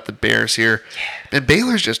excited about the Bears here. Yeah. And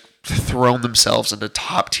Baylor's just thrown themselves into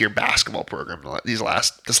top tier basketball program this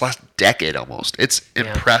last decade almost. It's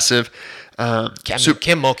impressive.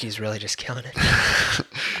 Kim Mulkey's really just killing it.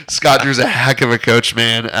 Scott Drew's a heck of a coach,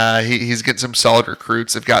 man. He's getting some solid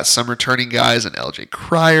recruits. They've got some returning guys in LJ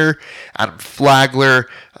Cryer, Adam Flagler.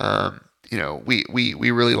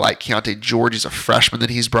 We really like Keontae George. He's a freshman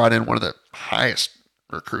that he's brought in, one of the highest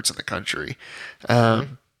recruits in the country.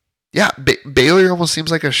 Baylor almost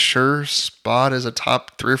seems like a sure spot as a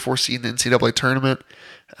top 3 or 4 seed in the NCAA tournament.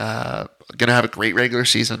 Gonna have a great regular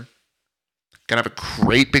season. Gonna have a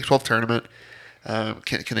great Big 12 tournament.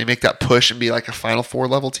 Can they make that push and be like a Final Four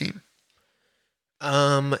level team?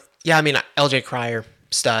 I mean, LJ Cryer,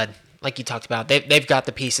 stud. Like you talked about, they've got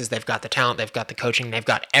the pieces, they've got the talent, they've got the coaching, they've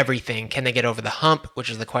got everything. Can they get over the hump? Which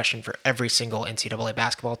is the question for every single NCAA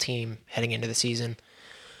basketball team heading into the season.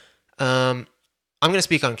 I'm going to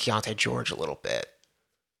speak on Keontae George a little bit,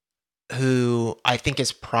 who I think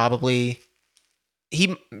is probably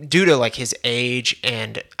due to like his age,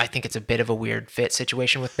 and I think it's a bit of a weird fit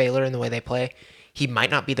situation with Baylor in the way they play. He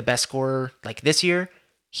might not be the best scorer like this year.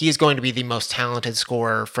 He is going to be the most talented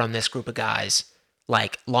scorer from this group of guys,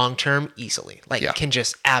 like long term, easily. Can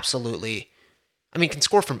just absolutely, can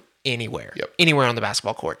score from anywhere, anywhere on the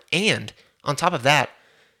basketball court. And on top of that,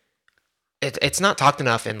 it's not talked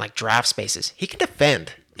enough in like draft spaces. He can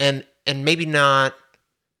defend, and maybe not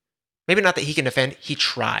that he can defend. He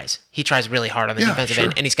tries. He tries really hard on the defensive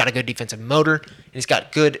end, and he's got a good defensive motor, and he's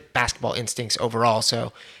got good basketball instincts overall.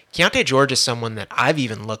 So Keontae George is someone that I've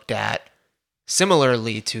even looked at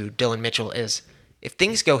similarly to Dylan Mitchell. Is if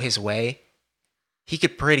things go his way, he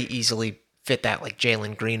could pretty easily fit that like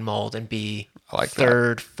Jalen Green mold and be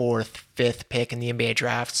third, fourth, fifth pick in the NBA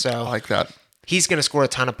draft. So I like that. He's going to score a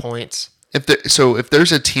ton of points. If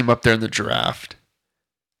there's a team up there in the draft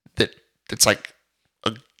that's like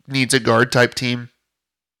needs a guard type team,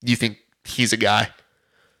 you think he's a guy?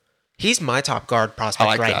 He's my top guard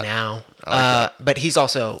prospect now. But he's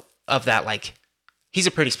also of that, like, he's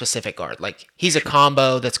a pretty specific guard. Like, he's a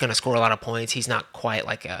combo that's going to score a lot of points. He's not quite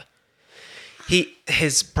like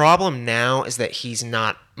his problem now is that he's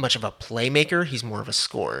not much of a playmaker. He's more of a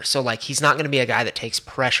scorer. So, like, he's not going to be a guy that takes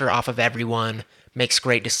pressure off of everyone, makes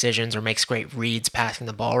great decisions, or makes great reads passing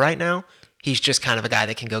the ball right now. He's just kind of a guy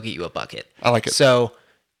that can go get you a bucket. I like it. So,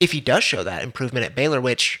 if he does show that improvement at Baylor,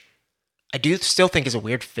 which I do still think is a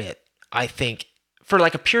weird fit, I think for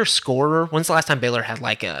like a pure scorer, when's the last time Baylor had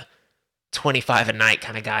like a 25 a night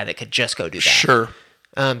kind of guy that could just go do that? Sure.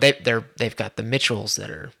 They've got the Mitchells that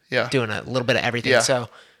are doing a little bit of everything. Yeah. So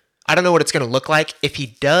I don't know what it's going to look like. If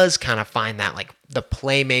he does kind of find that, like the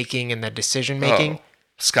playmaking and the decision making,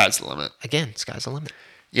 sky's the limit. Again, sky's the limit.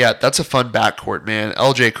 Yeah, that's a fun backcourt, man.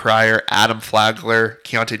 LJ Cryer, Adam Flagler,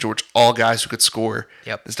 Keontae George, all guys who could score.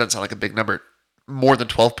 Yep. This doesn't sound like a big number. More than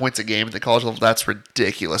 12 points a game at the college level, that's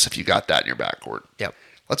ridiculous if you got that in your backcourt. Yep.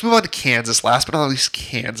 Let's move on to Kansas. Last but not least,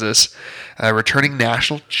 Kansas. Returning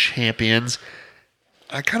national champions.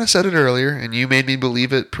 I kind of said it earlier, and you made me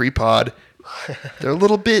believe it pre-pod. They're a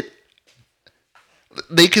little bit...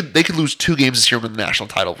 They could lose 2 games this year and win the national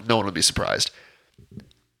title. No one would be surprised.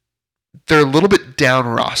 They're a little bit down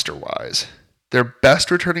roster-wise. Their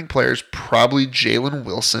best returning player is probably Jalen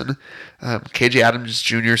Wilson. KJ Adams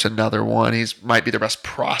Jr. is another one. He might be their best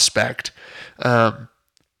prospect. A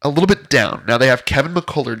little bit down. Now they have Kevin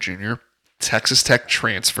McCullough Jr., Texas Tech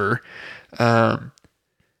transfer. Other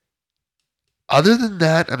than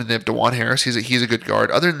that, I mean, they have DeJuan Harris. He's a good guard.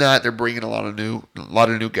 Other than that, they're bringing a lot of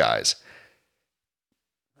new guys.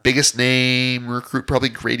 Biggest name recruit probably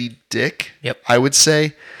Grady Dick. Yep. I would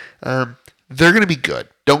say. They're going to be good.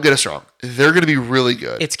 Don't get us wrong. They're going to be really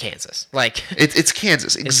good. It's Kansas. Like it's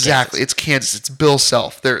Kansas. Exactly. It's Kansas. It's Bill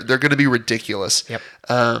Self. They're going to be ridiculous. Yep.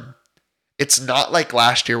 It's not like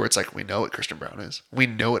last year where it's like we know what Christian Brown is. We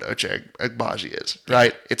know what Ochai Agbaji is.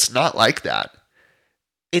 Right? It's not like that.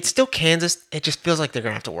 It's still Kansas. It just feels like they're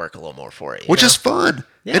going to have to work a little more for it. Which is fun.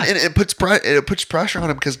 Yeah. And it puts pressure on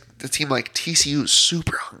them because the team like TCU is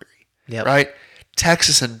super hungry. Yep. Right?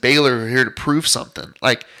 Texas and Baylor are here to prove something.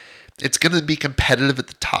 Like, it's going to be competitive at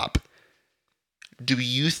the top. Do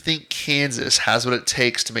you think Kansas has what it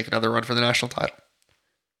takes to make another run for the national title?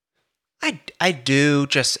 I do,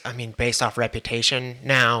 based off reputation.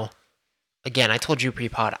 Now, again, I told you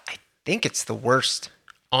pre-pod, I think it's the worst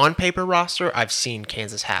on-paper roster I've seen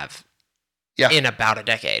Kansas have in about a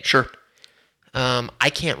decade. Sure.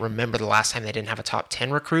 I can't remember the last time they didn't have a top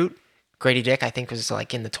 10 recruit. Grady Dick, I think, was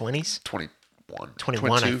like in the 20s. 21, 22,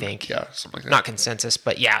 I think. Yeah, something like that. Not consensus,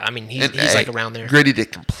 but yeah, I mean, he's like around there. Grady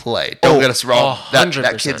Dick can play. Don't get us wrong. 100%.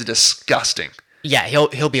 That kid's disgusting. Yeah,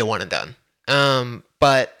 he'll be a one and done.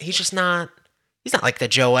 But he's just not. He's not like the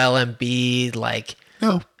Joel Embiid. Like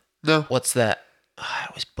no. What's that? I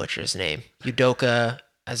always butcher his name. Udoka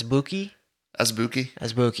Azubuike.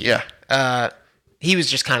 Yeah. He was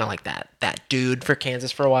just kind of like that dude for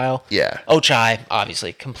Kansas for a while. Yeah. Ochai,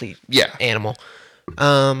 obviously, complete animal.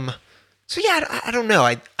 So yeah, I don't know.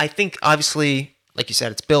 I think obviously, like you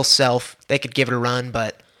said, it's Bill Self. They could give it a run,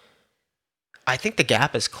 but I think the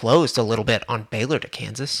gap is closed a little bit on Baylor to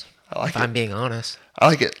Kansas. If I'm being honest. I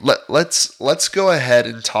like it. Let's go ahead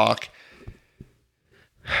and talk.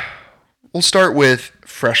 We'll start with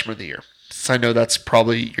freshman of the year. So I know that's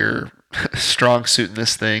probably your strong suit in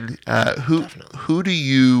this thing. Who do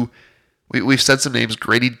you? We've said some names: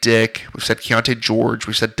 Grady Dick. We've said Keontae George.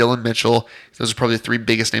 We've said Dylan Mitchell. Those are probably the 3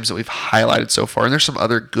 biggest names that we've highlighted so far. And there's some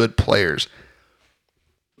other good players.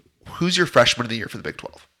 Who's your freshman of the year for the Big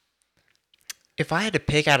 12? If I had to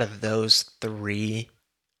pick out of those 3,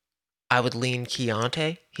 I would lean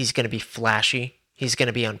Keontae. He's going to be flashy. He's going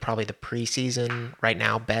to be on probably the preseason right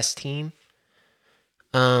now best team.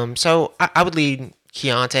 So I would lean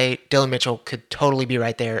Keontae. Dylan Mitchell could totally be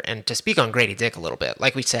right there. And to speak on Grady Dick a little bit,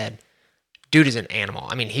 like we said, dude is an animal.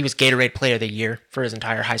 I mean, he was Gatorade Player of the Year for his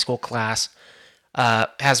entire high school class.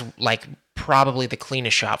 Has like probably the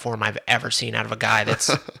cleanest shot form I've ever seen out of a guy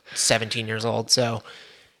that's 17 years old. So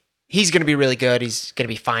he's going to be really good. He's going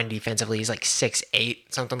to be fine defensively. He's like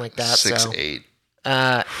 6'8", something like that. 6'8".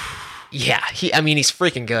 Yeah, he's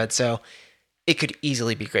freaking good. So it could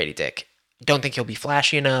easily be Grady Dick. Don't think he'll be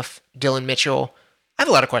flashy enough. Dylan Mitchell. I have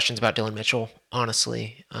a lot of questions about Dylan Mitchell,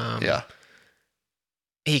 honestly. Yeah.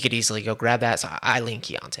 He could easily go grab that, so I lean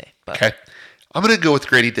Keontae. Okay. I'm going to go with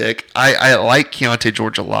Grady Dick. I like Keontae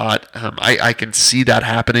George a lot. I can see that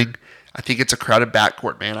happening. I think it's a crowded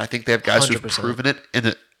backcourt, man. I think they have guys 100%. Who've proven it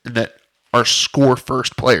and that are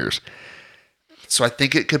score-first players. So I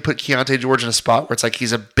think it could put Keontae George in a spot where it's like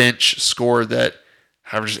he's a bench scorer that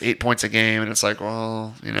averages 8 points a game, and it's like,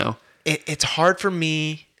 well, you know. It's hard for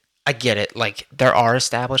me. I get it. Like, there are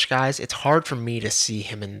established guys. It's hard for me to see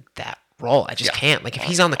him in that role. I just can't. Like, if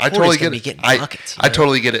he's on the court, he's going to be getting buckets. I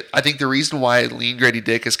totally get it. I think the reason why I lean Grady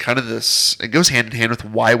Dick is kind of this. It goes hand in hand with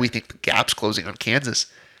why we think the gap's closing on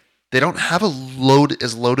Kansas. They don't have as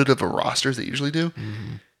loaded of a roster as they usually do.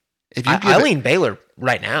 Mm-hmm. If you I lean Baylor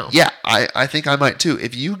right now. Yeah, I think I might too.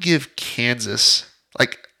 If you give Kansas,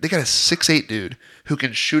 like, they got a 6'8" dude who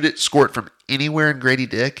can shoot it, score it from anywhere in Grady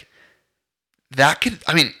Dick, that could,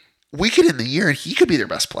 I mean, we could end the year and he could be their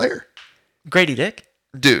best player. Grady Dick?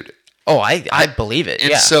 Dude. Oh, I believe it.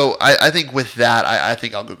 And so I think with that, I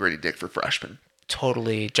think I'll go Grady Dick for freshman.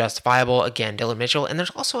 Totally justifiable. Again, Dylan Mitchell. And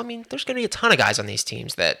there's also, I mean, there's going to be a ton of guys on these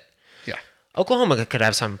teams that Oklahoma could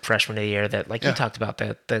have some freshman of the year that, like you Yeah. talked about,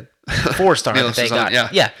 the 4-star that Milos they is on got. it, yeah.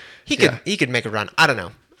 Yeah, he could make a run. I don't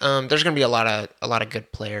know. There's gonna be a lot of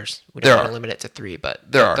good players. We There don't want are. to limit it to 3,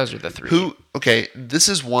 but There are. those are the 3. Who? Okay, this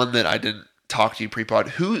is one that I didn't talk to you pre-pod.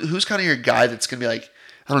 Who's kind of your guy that's gonna be like?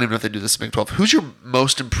 I don't even know if they do this in Big 12. Who's your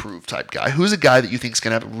most improved type guy? Who's a guy that you think is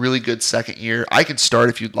gonna have a really good second year? I can start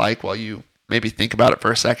if you'd like while you maybe think about it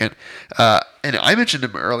for a second. And I mentioned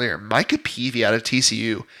him earlier, Micah Peavy out of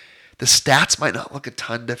TCU. The stats might not look a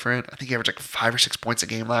ton different. I think he averaged like 5 or 6 points a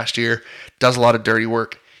game last year. Does a lot of dirty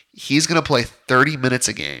work. He's going to play 30 minutes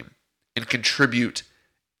a game and contribute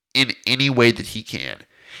in any way that he can.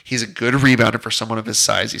 He's a good rebounder for someone of his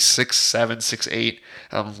size. He's 6'7",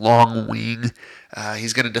 6'8", long wing.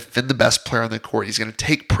 He's going to defend the best player on the court. He's going to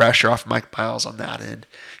take pressure off Mike Miles on that end.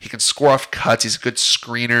 He can score off cuts. He's a good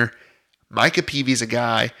screener. Micah Peavy's a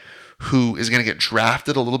guy who is going to get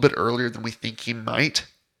drafted a little bit earlier than we think he might.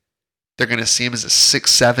 They're going to see him as a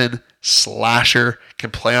 6'7" slasher,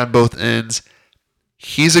 can play on both ends.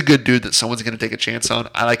 He's a good dude that someone's going to take a chance on.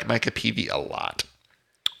 I like Micah Peavy a lot.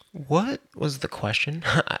 What was the question?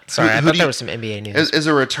 Sorry, I thought there was some NBA news. As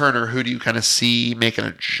a returner, who do you kind of see making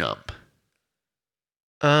a jump?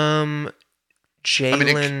 Jalen.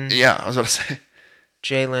 I was about to say.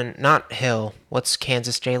 Jalen, not Hill. What's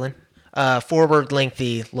Kansas Jalen? Forward,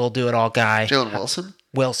 lengthy, little do-it-all guy. Jalen Wilson?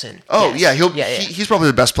 Wilson. Oh, yes. yeah, he's probably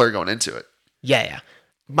the best player going into it. Yeah.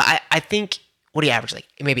 But I think, what do you average? Like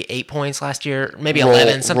maybe 8 points last year, maybe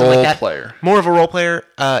 11, something like that. Role player. More of a role player.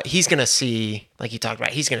 He's going to see, like you talked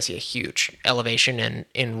about, he's going to see a huge elevation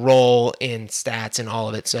in role, in stats, and all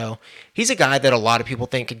of it. So he's a guy that a lot of people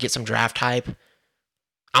think could get some draft hype.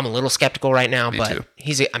 I'm a little skeptical right now, but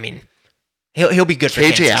he'll be good for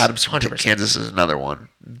KJ Kansas. Adams from 100%. Kansas is another one.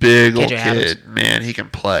 Big old KJ kid. Adams. Man, he can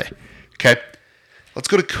play. Okay. Let's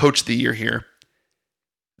go to Coach of the Year here.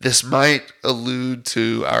 This might allude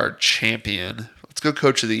to our champion. Let's go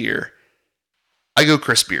Coach of the Year. I go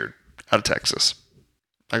Chris Beard out of Texas.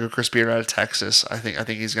 I think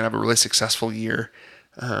he's going to have a really successful year.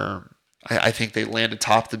 I think they land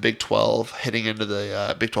atop the Big 12 heading into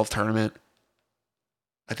the Big 12 tournament.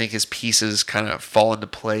 I think his pieces kind of fall into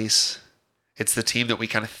place. It's the team that we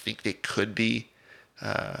kind of think they could be.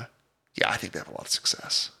 I think they have a lot of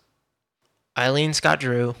success. Eileen Scott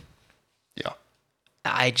Drew. Yeah.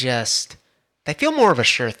 They feel more of a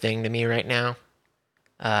sure thing to me right now.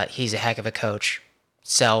 He's a heck of a coach.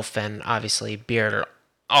 Self and obviously Beard are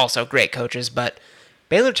also great coaches, but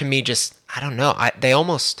Baylor to me I don't know. They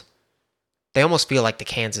almost feel like the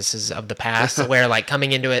Kansases of the past, where like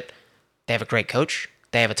coming into it, they have a great coach,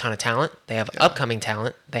 they have a ton of talent, they have upcoming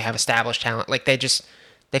talent, they have established talent. Like they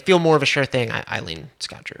feel more of a sure thing. Eileen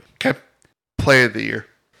Scott Drew. Okay. Player of the Year.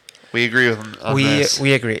 We agree with him on this.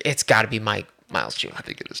 We agree. It's got to be Miles Jr. I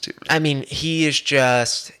think it is too. I mean, he is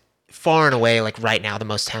just far and away, like right now, the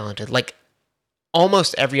most talented. Like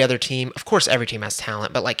almost every other team, of course, every team has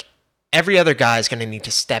talent, but like every other guy is going to need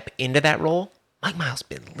to step into that role. Mike Miles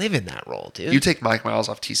been living that role, dude. You take Mike Miles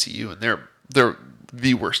off TCU, and they're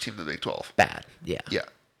the worst team in the Big 12. Bad, yeah. Yeah,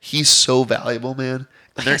 he's so valuable, man.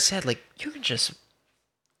 Like I said, like you can just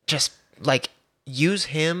like use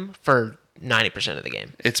him for 90% of the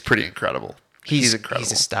game. It's pretty incredible. He's incredible.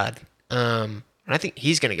 He's a stud. And I think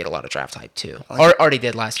he's going to get a lot of draft hype too. Already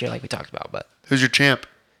did last year, like we talked about. But who's your champ?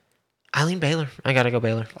 Eileen Baylor. I got to go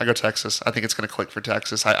Baylor. I go Texas. I think it's going to click for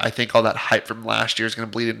Texas. I think all that hype from last year is going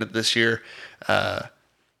to bleed into this year. I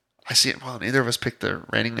see it. Well, neither of us picked the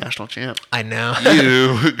reigning national champ. I know.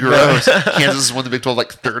 You gross. Kansas has won the Big 12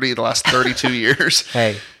 like 30 of the last 32 years.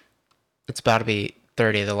 Hey, it's about to be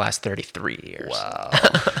 30 of the last 33 years.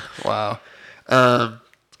 Wow.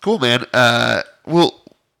 Cool, man.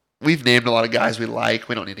 We've named a lot of guys we like.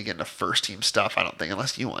 We don't need to get into first team stuff, I don't think,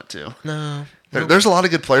 unless you want to. No. There's a lot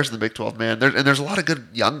of good players in the Big 12, man. There's a lot of good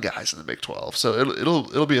young guys in the Big 12. So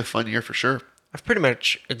it'll be a fun year for sure. I've pretty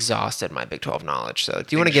much exhausted my Big 12 knowledge. So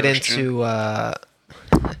do you want to get into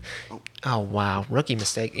oh wow, rookie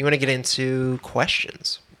mistake. You want to get into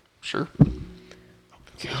questions? Sure.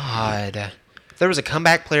 God. If there was a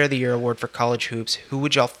comeback player of the year award for college hoops, who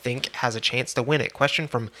would y'all think has a chance to win it? Question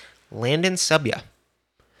from Landon Subia.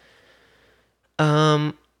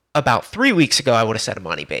 About 3 weeks ago, I would have said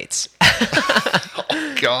Amani Bates.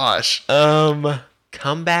 Oh, gosh.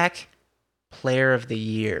 Comeback player of the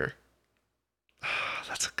year.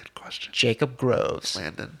 That's a good question. Jacob Groves.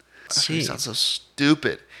 Landon. He sounds so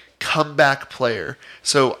stupid. Comeback player.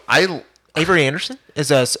 So Avery Anderson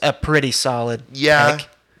is a pretty solid pick.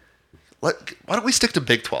 Why don't we stick to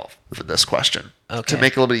Big 12 for this question to Okay.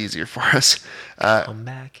 make it a little bit easier for us?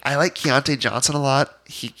 Comeback. I like Keontae Johnson a lot.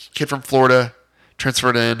 Kid from Florida,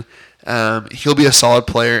 transferred in. He'll be a solid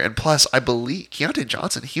player, and plus, I believe Keontae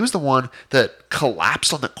Johnson. He was the one that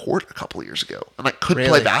collapsed on the court a couple of years ago and like couldn't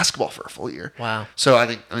play Really? basketball for a full year. Wow. So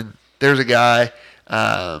I mean, there's a guy.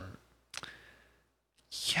 Yeah,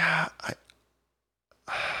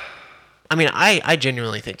 I mean, I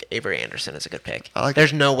genuinely think Avery Anderson is a good pick.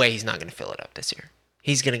 There's no way he's not going to fill it up this year.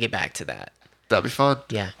 He's going to get back to that. That'd be fun.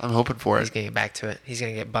 Yeah. I'm hoping for it. He's going to get back to it. He's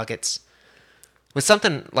going to get buckets. With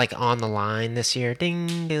something like on the line this year,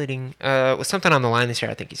 ding, ding, ding. With something on the line this year,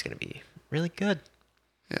 I think he's going to be really good.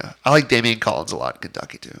 Yeah. I like Damian Collins a lot in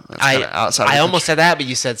Kentucky, too. That's I almost said that, but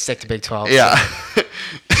you said stick to Big 12. Yeah. So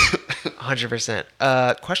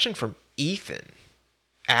 100%. Question from Ethan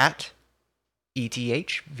at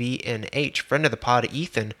ETHVNH. Friend of the pod,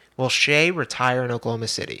 Ethan. Will Shea retire in Oklahoma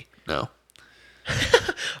City? No.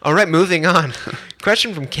 All right, moving on.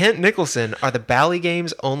 Question from Kent Nicholson. Are the Bally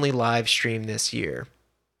games only live streamed this year?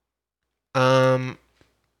 So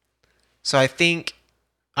I think,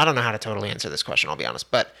 I don't know how to totally answer this question, I'll be honest,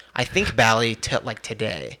 but I think Bally, like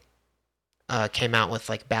today, came out with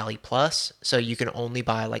like Bally Plus, so you can only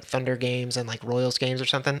buy like Thunder games and like Royals games or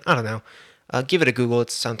something. I don't know. Give it a Google.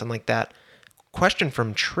 It's something like that. Question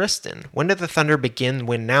from Tristan. When did the Thunder begin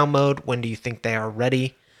win now mode? When do you think they are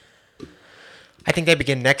ready? I think they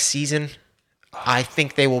begin next season. I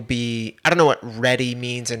think they will be, I don't know what ready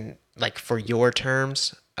means in like for your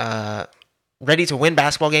terms. Ready to win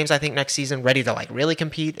basketball games, I think next season. Ready to like really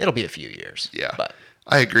compete. It'll be a few years. Yeah. But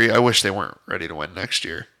I agree. I wish they weren't ready to win next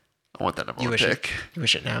year. I want that number one pick. You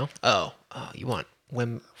wish it now? Oh, you want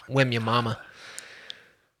Wim your mama.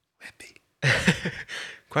 Wimby.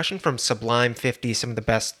 Question from Sublime50, some of the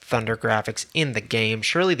best Thunder graphics in the game.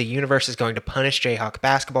 Surely the universe is going to punish Jayhawk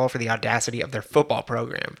basketball for the audacity of their football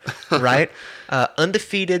program, right?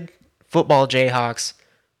 Undefeated football Jayhawks,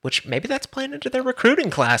 which maybe that's playing into their recruiting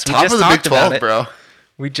class. We just talked about it, bro.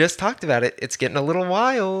 We just talked about it. It's getting a little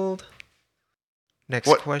wild.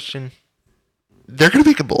 Next question. They're going to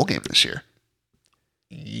make a bowl game this year.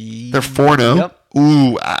 They're 4-0. Yep.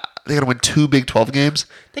 Ooh, they got to win 2 Big 12 games.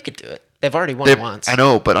 They could do it. They've already won once. I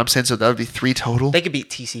know, but I'm saying so that would be 3 total. They could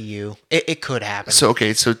beat TCU. It could happen. So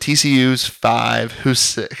TCU's 5. Who's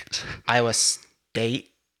 6? Iowa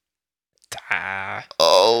State.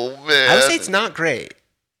 Oh man. Iowa State's not great,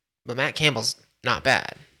 but Matt Campbell's not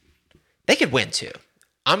bad. They could win too.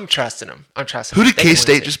 I'm trusting them. Who did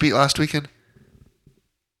K-State just beat last weekend?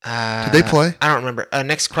 Did they play? I don't remember.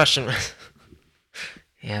 Next question.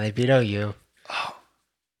 Yeah, they beat OU. Oh.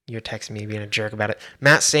 You're texting me being a jerk about it.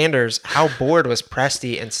 Matt Sanders, how bored was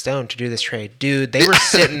Presti and Stone to do this trade? Dude, they were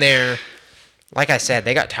sitting there. Like I said,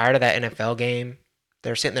 they got tired of that NFL game. They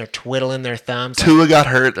were sitting there twiddling their thumbs. Tua got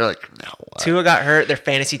hurt. They're like, no. Tua got hurt. Their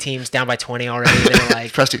fantasy team's down by 20 already. They're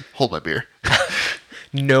like, Presti, hold my beer.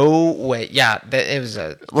 No way. Yeah, it was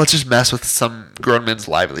a... Let's just mess with some grown men's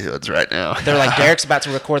livelihoods right now. They're like, Derek's about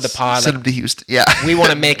to record the pod. Send him to Houston. Yeah. We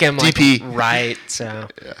want to make him like DP. Right. So,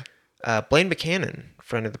 yeah. Blaine Buchanan,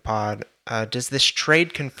 friend of the pod. Does this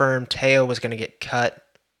trade confirm Teo was going to get cut?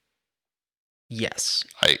 Yes.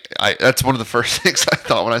 I that's one of the first things I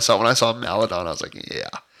thought when I saw Maladon. I was like, yeah.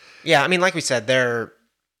 Yeah, I mean, like we said,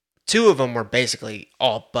 two of them were basically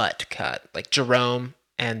all but cut. Like Jerome,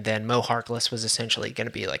 and then Mo Harkless was essentially going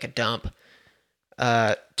to be like a dump.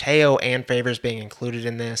 Teo and Favors being included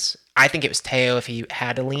in this. I think it was Teo if he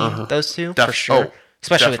had to lean those two for sure,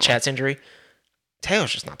 especially with Chet's injury.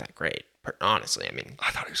 Teo's just not that great, honestly. I mean,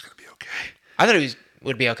 I thought he was going to be okay. I thought he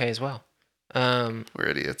would be okay as well. We're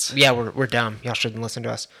idiots. Yeah, we're dumb. Y'all shouldn't listen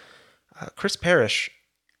to us. Chris Parrish,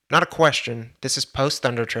 not a question. This is post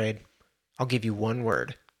Thunder trade. I'll give you one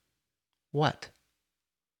word. What?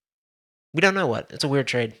 We don't know what. It's a weird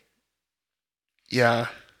trade. Yeah,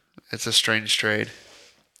 it's a strange trade.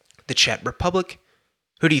 The Chet Republic.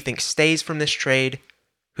 Who do you think stays from this trade?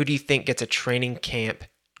 Who do you think gets a training camp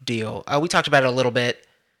deal? We talked about it a little bit.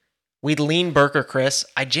 We'd lean Burke or Chris.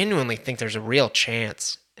 I genuinely think there's a real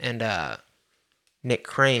chance. And Nick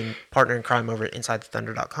Crane, partner in crime over at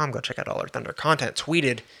InsideTheThunder.com, go check out all our Thunder content,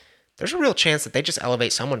 tweeted, there's a real chance that they just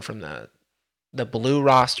elevate someone from the blue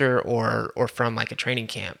roster or from like a training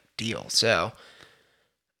camp deal. So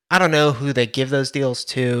I don't know who they give those deals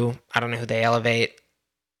to. I don't know who they elevate.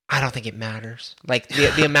 I don't think it matters. Like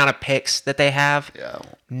the amount of picks that they have,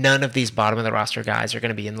 none of these bottom of the roster guys are going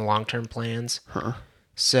to be in the long-term plans.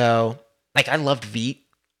 So like I loved Veet.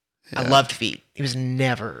 Yeah. I loved Veet. He was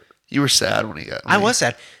never... You were sad when he got... I was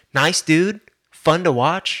sad. Nice dude. Fun to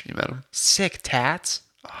watch. You met him? Sick tats.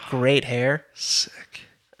 Great hair. Sick.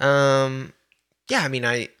 Yeah, I mean,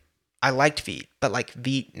 I liked Veet, but like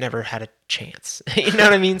Veet never had a chance. You know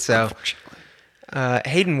what I mean? So,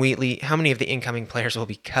 Hayden Wheatley, how many of the incoming players will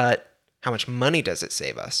be cut? How much money does it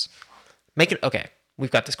save us? Okay,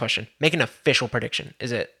 we've got this question. Make an official prediction.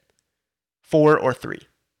 Is it 4 or 3?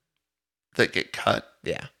 That get cut.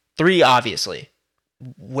 Yeah. 3, obviously.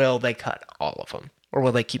 Will they cut all of them? Or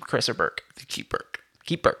will they keep Chris or Burke? They keep Burke.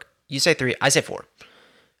 Keep Burke. You say 3. I say 4.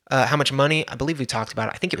 How much money? I believe we talked about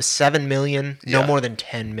it. I think it was $7 million. No more than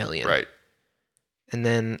 $10 million. Right. And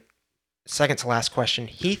then, second to last question.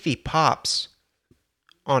 Heathy Pops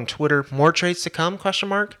on Twitter. More trades to come? Question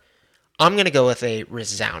mark. I'm going to go with a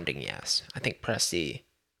resounding yes. I think Presti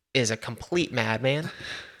is a complete madman.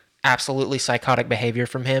 Absolutely psychotic behavior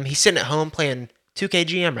from him. He's sitting at home playing 2K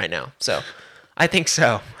GM right now. So, I think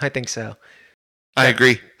so. I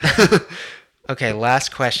agree. Okay,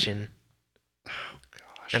 last question. Oh,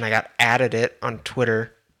 gosh. And I got added it on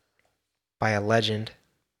Twitter by a legend.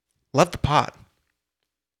 Love the pod.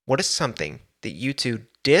 What is something that you two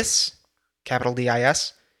capital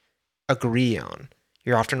D-I-S, agree on?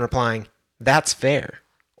 You're often replying, that's fair,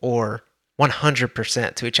 or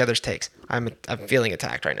 100% to each other's takes. I'm feeling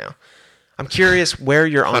attacked right now. I'm curious where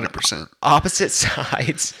you're on 100%. Opposite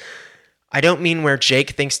sides. I don't mean where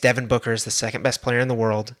Jake thinks Devin Booker is the second best player in the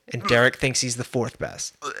world and Derek thinks he's the 4th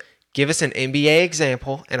best. Give us an NBA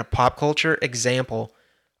example and a pop culture example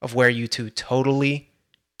of where you two totally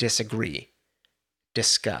disagree.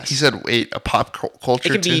 Discuss. He said, wait, a pop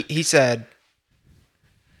culture it can be, he said,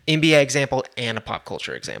 NBA example and a pop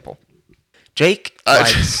culture example. Jake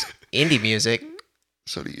likes indie music.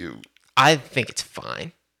 So do you. I think it's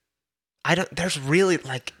fine. There's really,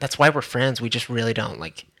 that's why we're friends. We just really don't,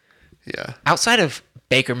 Yeah. Outside of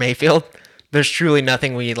Baker Mayfield, there's truly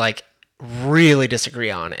nothing we, really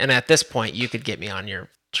disagree on. And at this point, you could get me on your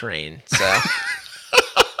train, so.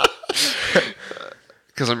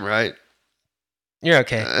 Because I'm right. You're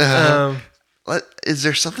okay. Is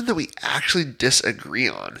there something that we actually disagree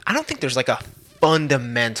on? I don't think there's, a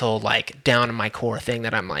fundamental, down in my core thing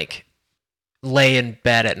that I'm, lay in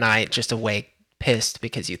bed at night just awake pissed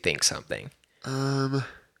because you think something. And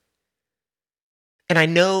I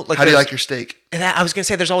know, how do you like your steak? And I was gonna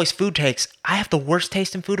say, there's always food takes. I have the worst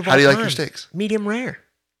taste in food of all time. How do you like time. your steaks? Medium rare.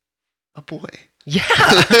 Oh boy.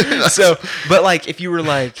 Yeah. So, but if you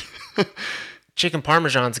were chicken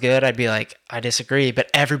parmesan's good, I'd be like, I disagree. But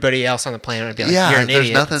everybody else on the planet would be like, you're an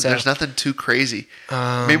idiot. There's nothing too crazy.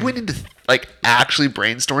 Maybe we need to actually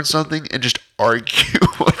brainstorm something and just argue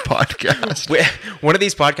on podcast. One of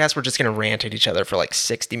these podcasts, we're just gonna rant at each other for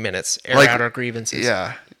 60 minutes, air out our grievances.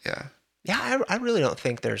 Yeah. Yeah, I really don't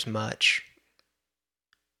think there's much.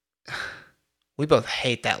 We both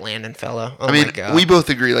hate that Landon fellow. Oh my God. We both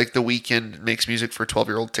agree, The Weeknd makes music for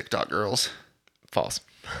 12-year-old TikTok girls. False.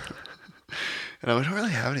 And we don't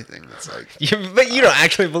really have anything that's But you don't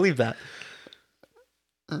actually believe that.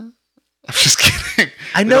 I'm just kidding.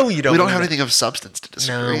 I know you don't. We don't have anything of substance to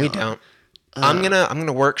disagree on. No, we don't. I'm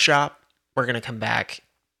gonna workshop. We're gonna come back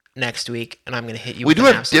next week, and I'm gonna hit you. We with do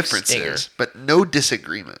an have absolute differences, stinger. but no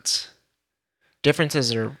disagreements.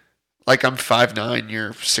 Differences are I'm 5'9",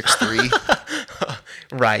 you're 6'3".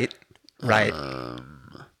 Right.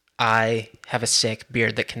 I have a sick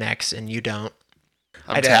beard that connects, and you don't.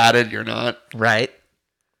 I'm tatted, you're not. Right.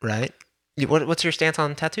 What's your stance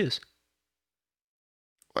on tattoos?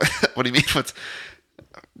 What do you mean?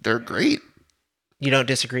 They're great. You don't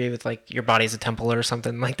disagree with your body's a temple or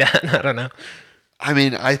something like that? I don't know. I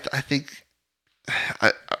mean, I think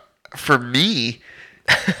for me,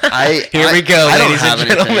 Here we go, I ladies and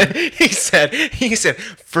gentlemen. He said,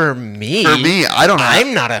 for me, I don't.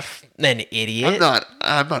 I'm not an idiot.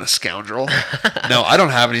 I'm not a scoundrel. No, I don't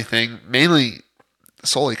have anything. Mainly,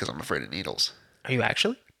 solely because I'm afraid of needles. Are you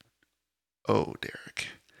actually? Oh, Derek.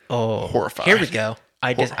 Oh, horrified. Here we go.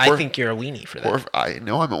 I think you're a weenie for that. I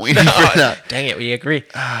know I'm a weenie for that. Dang it, we agree.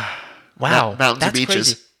 Wow, mountains that's or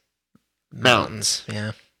beaches. Crazy. Mountains.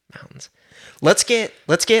 Yeah, mountains. Let's get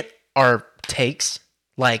our takes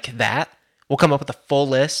like that. We'll come up with a full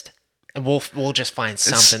list, and we'll just find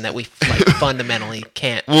something that we fundamentally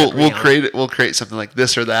can't. We'll create something like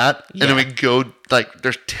this or that, and then we go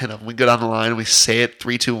there's 10 of them. We go down the line and we say it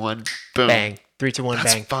 3, 2, 1, boom, bang, 3, 2, 1,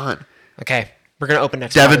 That's bang. fun. Okay, we're gonna open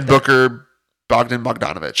next. Devin Booker,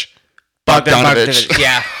 Bogdanovich.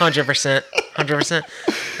 Yeah, 100%.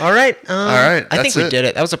 All right. I think we did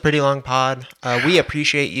it. That was a pretty long pod. We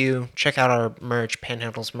appreciate you. Check out our merch,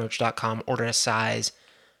 panhandlesmerch.com. Order a size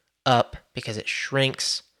up because it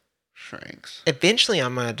shrinks. Eventually,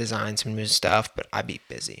 I'm going to design some new stuff, but I'd be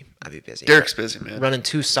busy. Derek's busy, man. Running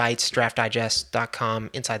 2 sites, draftdigest.com,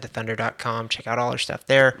 insidethethunder.com. Check out all our stuff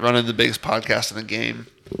there. Running the biggest podcast in the game.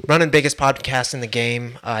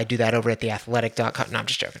 I do that over at theathletic.com. No, I'm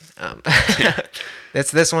just joking.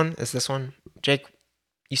 It's this one. Jake,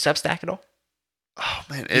 You Substack at all? Oh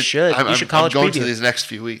man, You should. You should college I'm going preview. to these next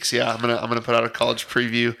few weeks. Yeah, I'm gonna put out a college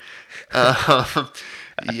preview.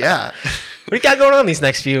 Yeah, What do you got going on these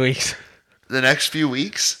next few weeks? the next few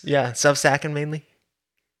weeks. Yeah, Substacking mainly.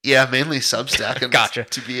 Yeah, mainly Substack and Gotcha.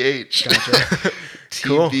 TBH. Gotcha.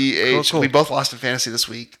 Cool. TBH. Cool. We both lost in fantasy this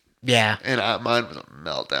week, Yeah. and mine was a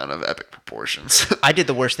meltdown of epic proportions. I did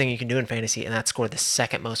the worst thing you can do in fantasy, and that's score the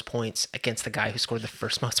second most points against the guy who scored the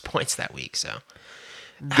first most points that week. So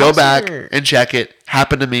Go How's back your- and check it.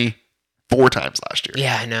 Happened to me 4 times last year.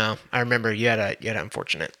 Yeah, I know. I remember you had an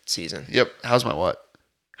unfortunate season. Yep. How's my what?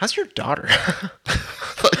 How's your daughter? I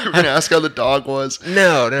thought you were gonna ask how the dog was.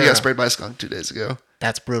 No. He got sprayed by a skunk 2 days ago.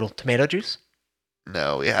 That's brutal. Tomato juice?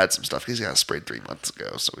 No, we had some stuff. He got sprayed 3 months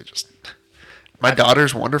ago, so we just. My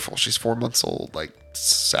daughter's wonderful. She's 4 months old, like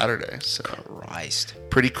Saturday. So Christ.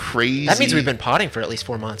 pretty crazy. That means we've been potting for at least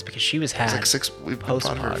 4 months because she was It's had. like 6. We've been post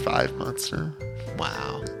potting for pod. 5 months now.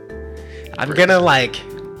 Wow. I'm gonna like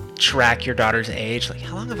track your daughter's age. Like,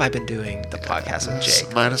 how long have I been doing the podcast with Jake?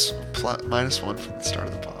 -1 from the start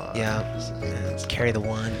of the pod. Yeah. So, Carry the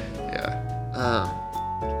one. yeah.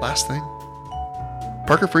 Last thing.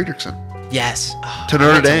 Parker Friedrichsen Yes. Oh, to I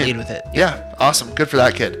Notre had Dame. lead with it. Yeah, awesome. Good for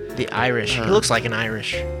that kid. The Irish. He looks like an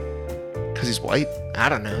Irish. Because he's white. I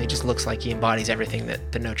don't know. He just looks like he embodies everything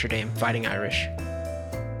that the Notre Dame Fighting Irish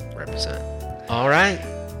represent. All right.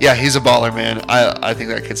 Yeah, he's a baller, man. I think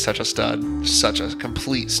that kid's such a stud, such a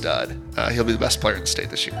complete stud. He'll be the best player in the state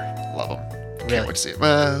this year. Love him. Can't Really? wait to see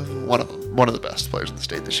him. One of them, one of the best players in the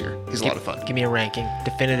state this year. He's a lot of fun. Give me a ranking.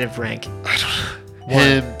 Definitive rank. I don't know. 1,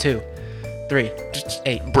 Him, 2, 3,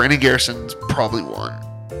 8. Brandon Garrison's probably 1.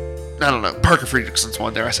 I don't know. Parker Friedrichsen's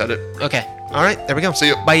 1. There, I said it. Okay. All right. There we go. See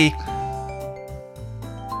you. Bye.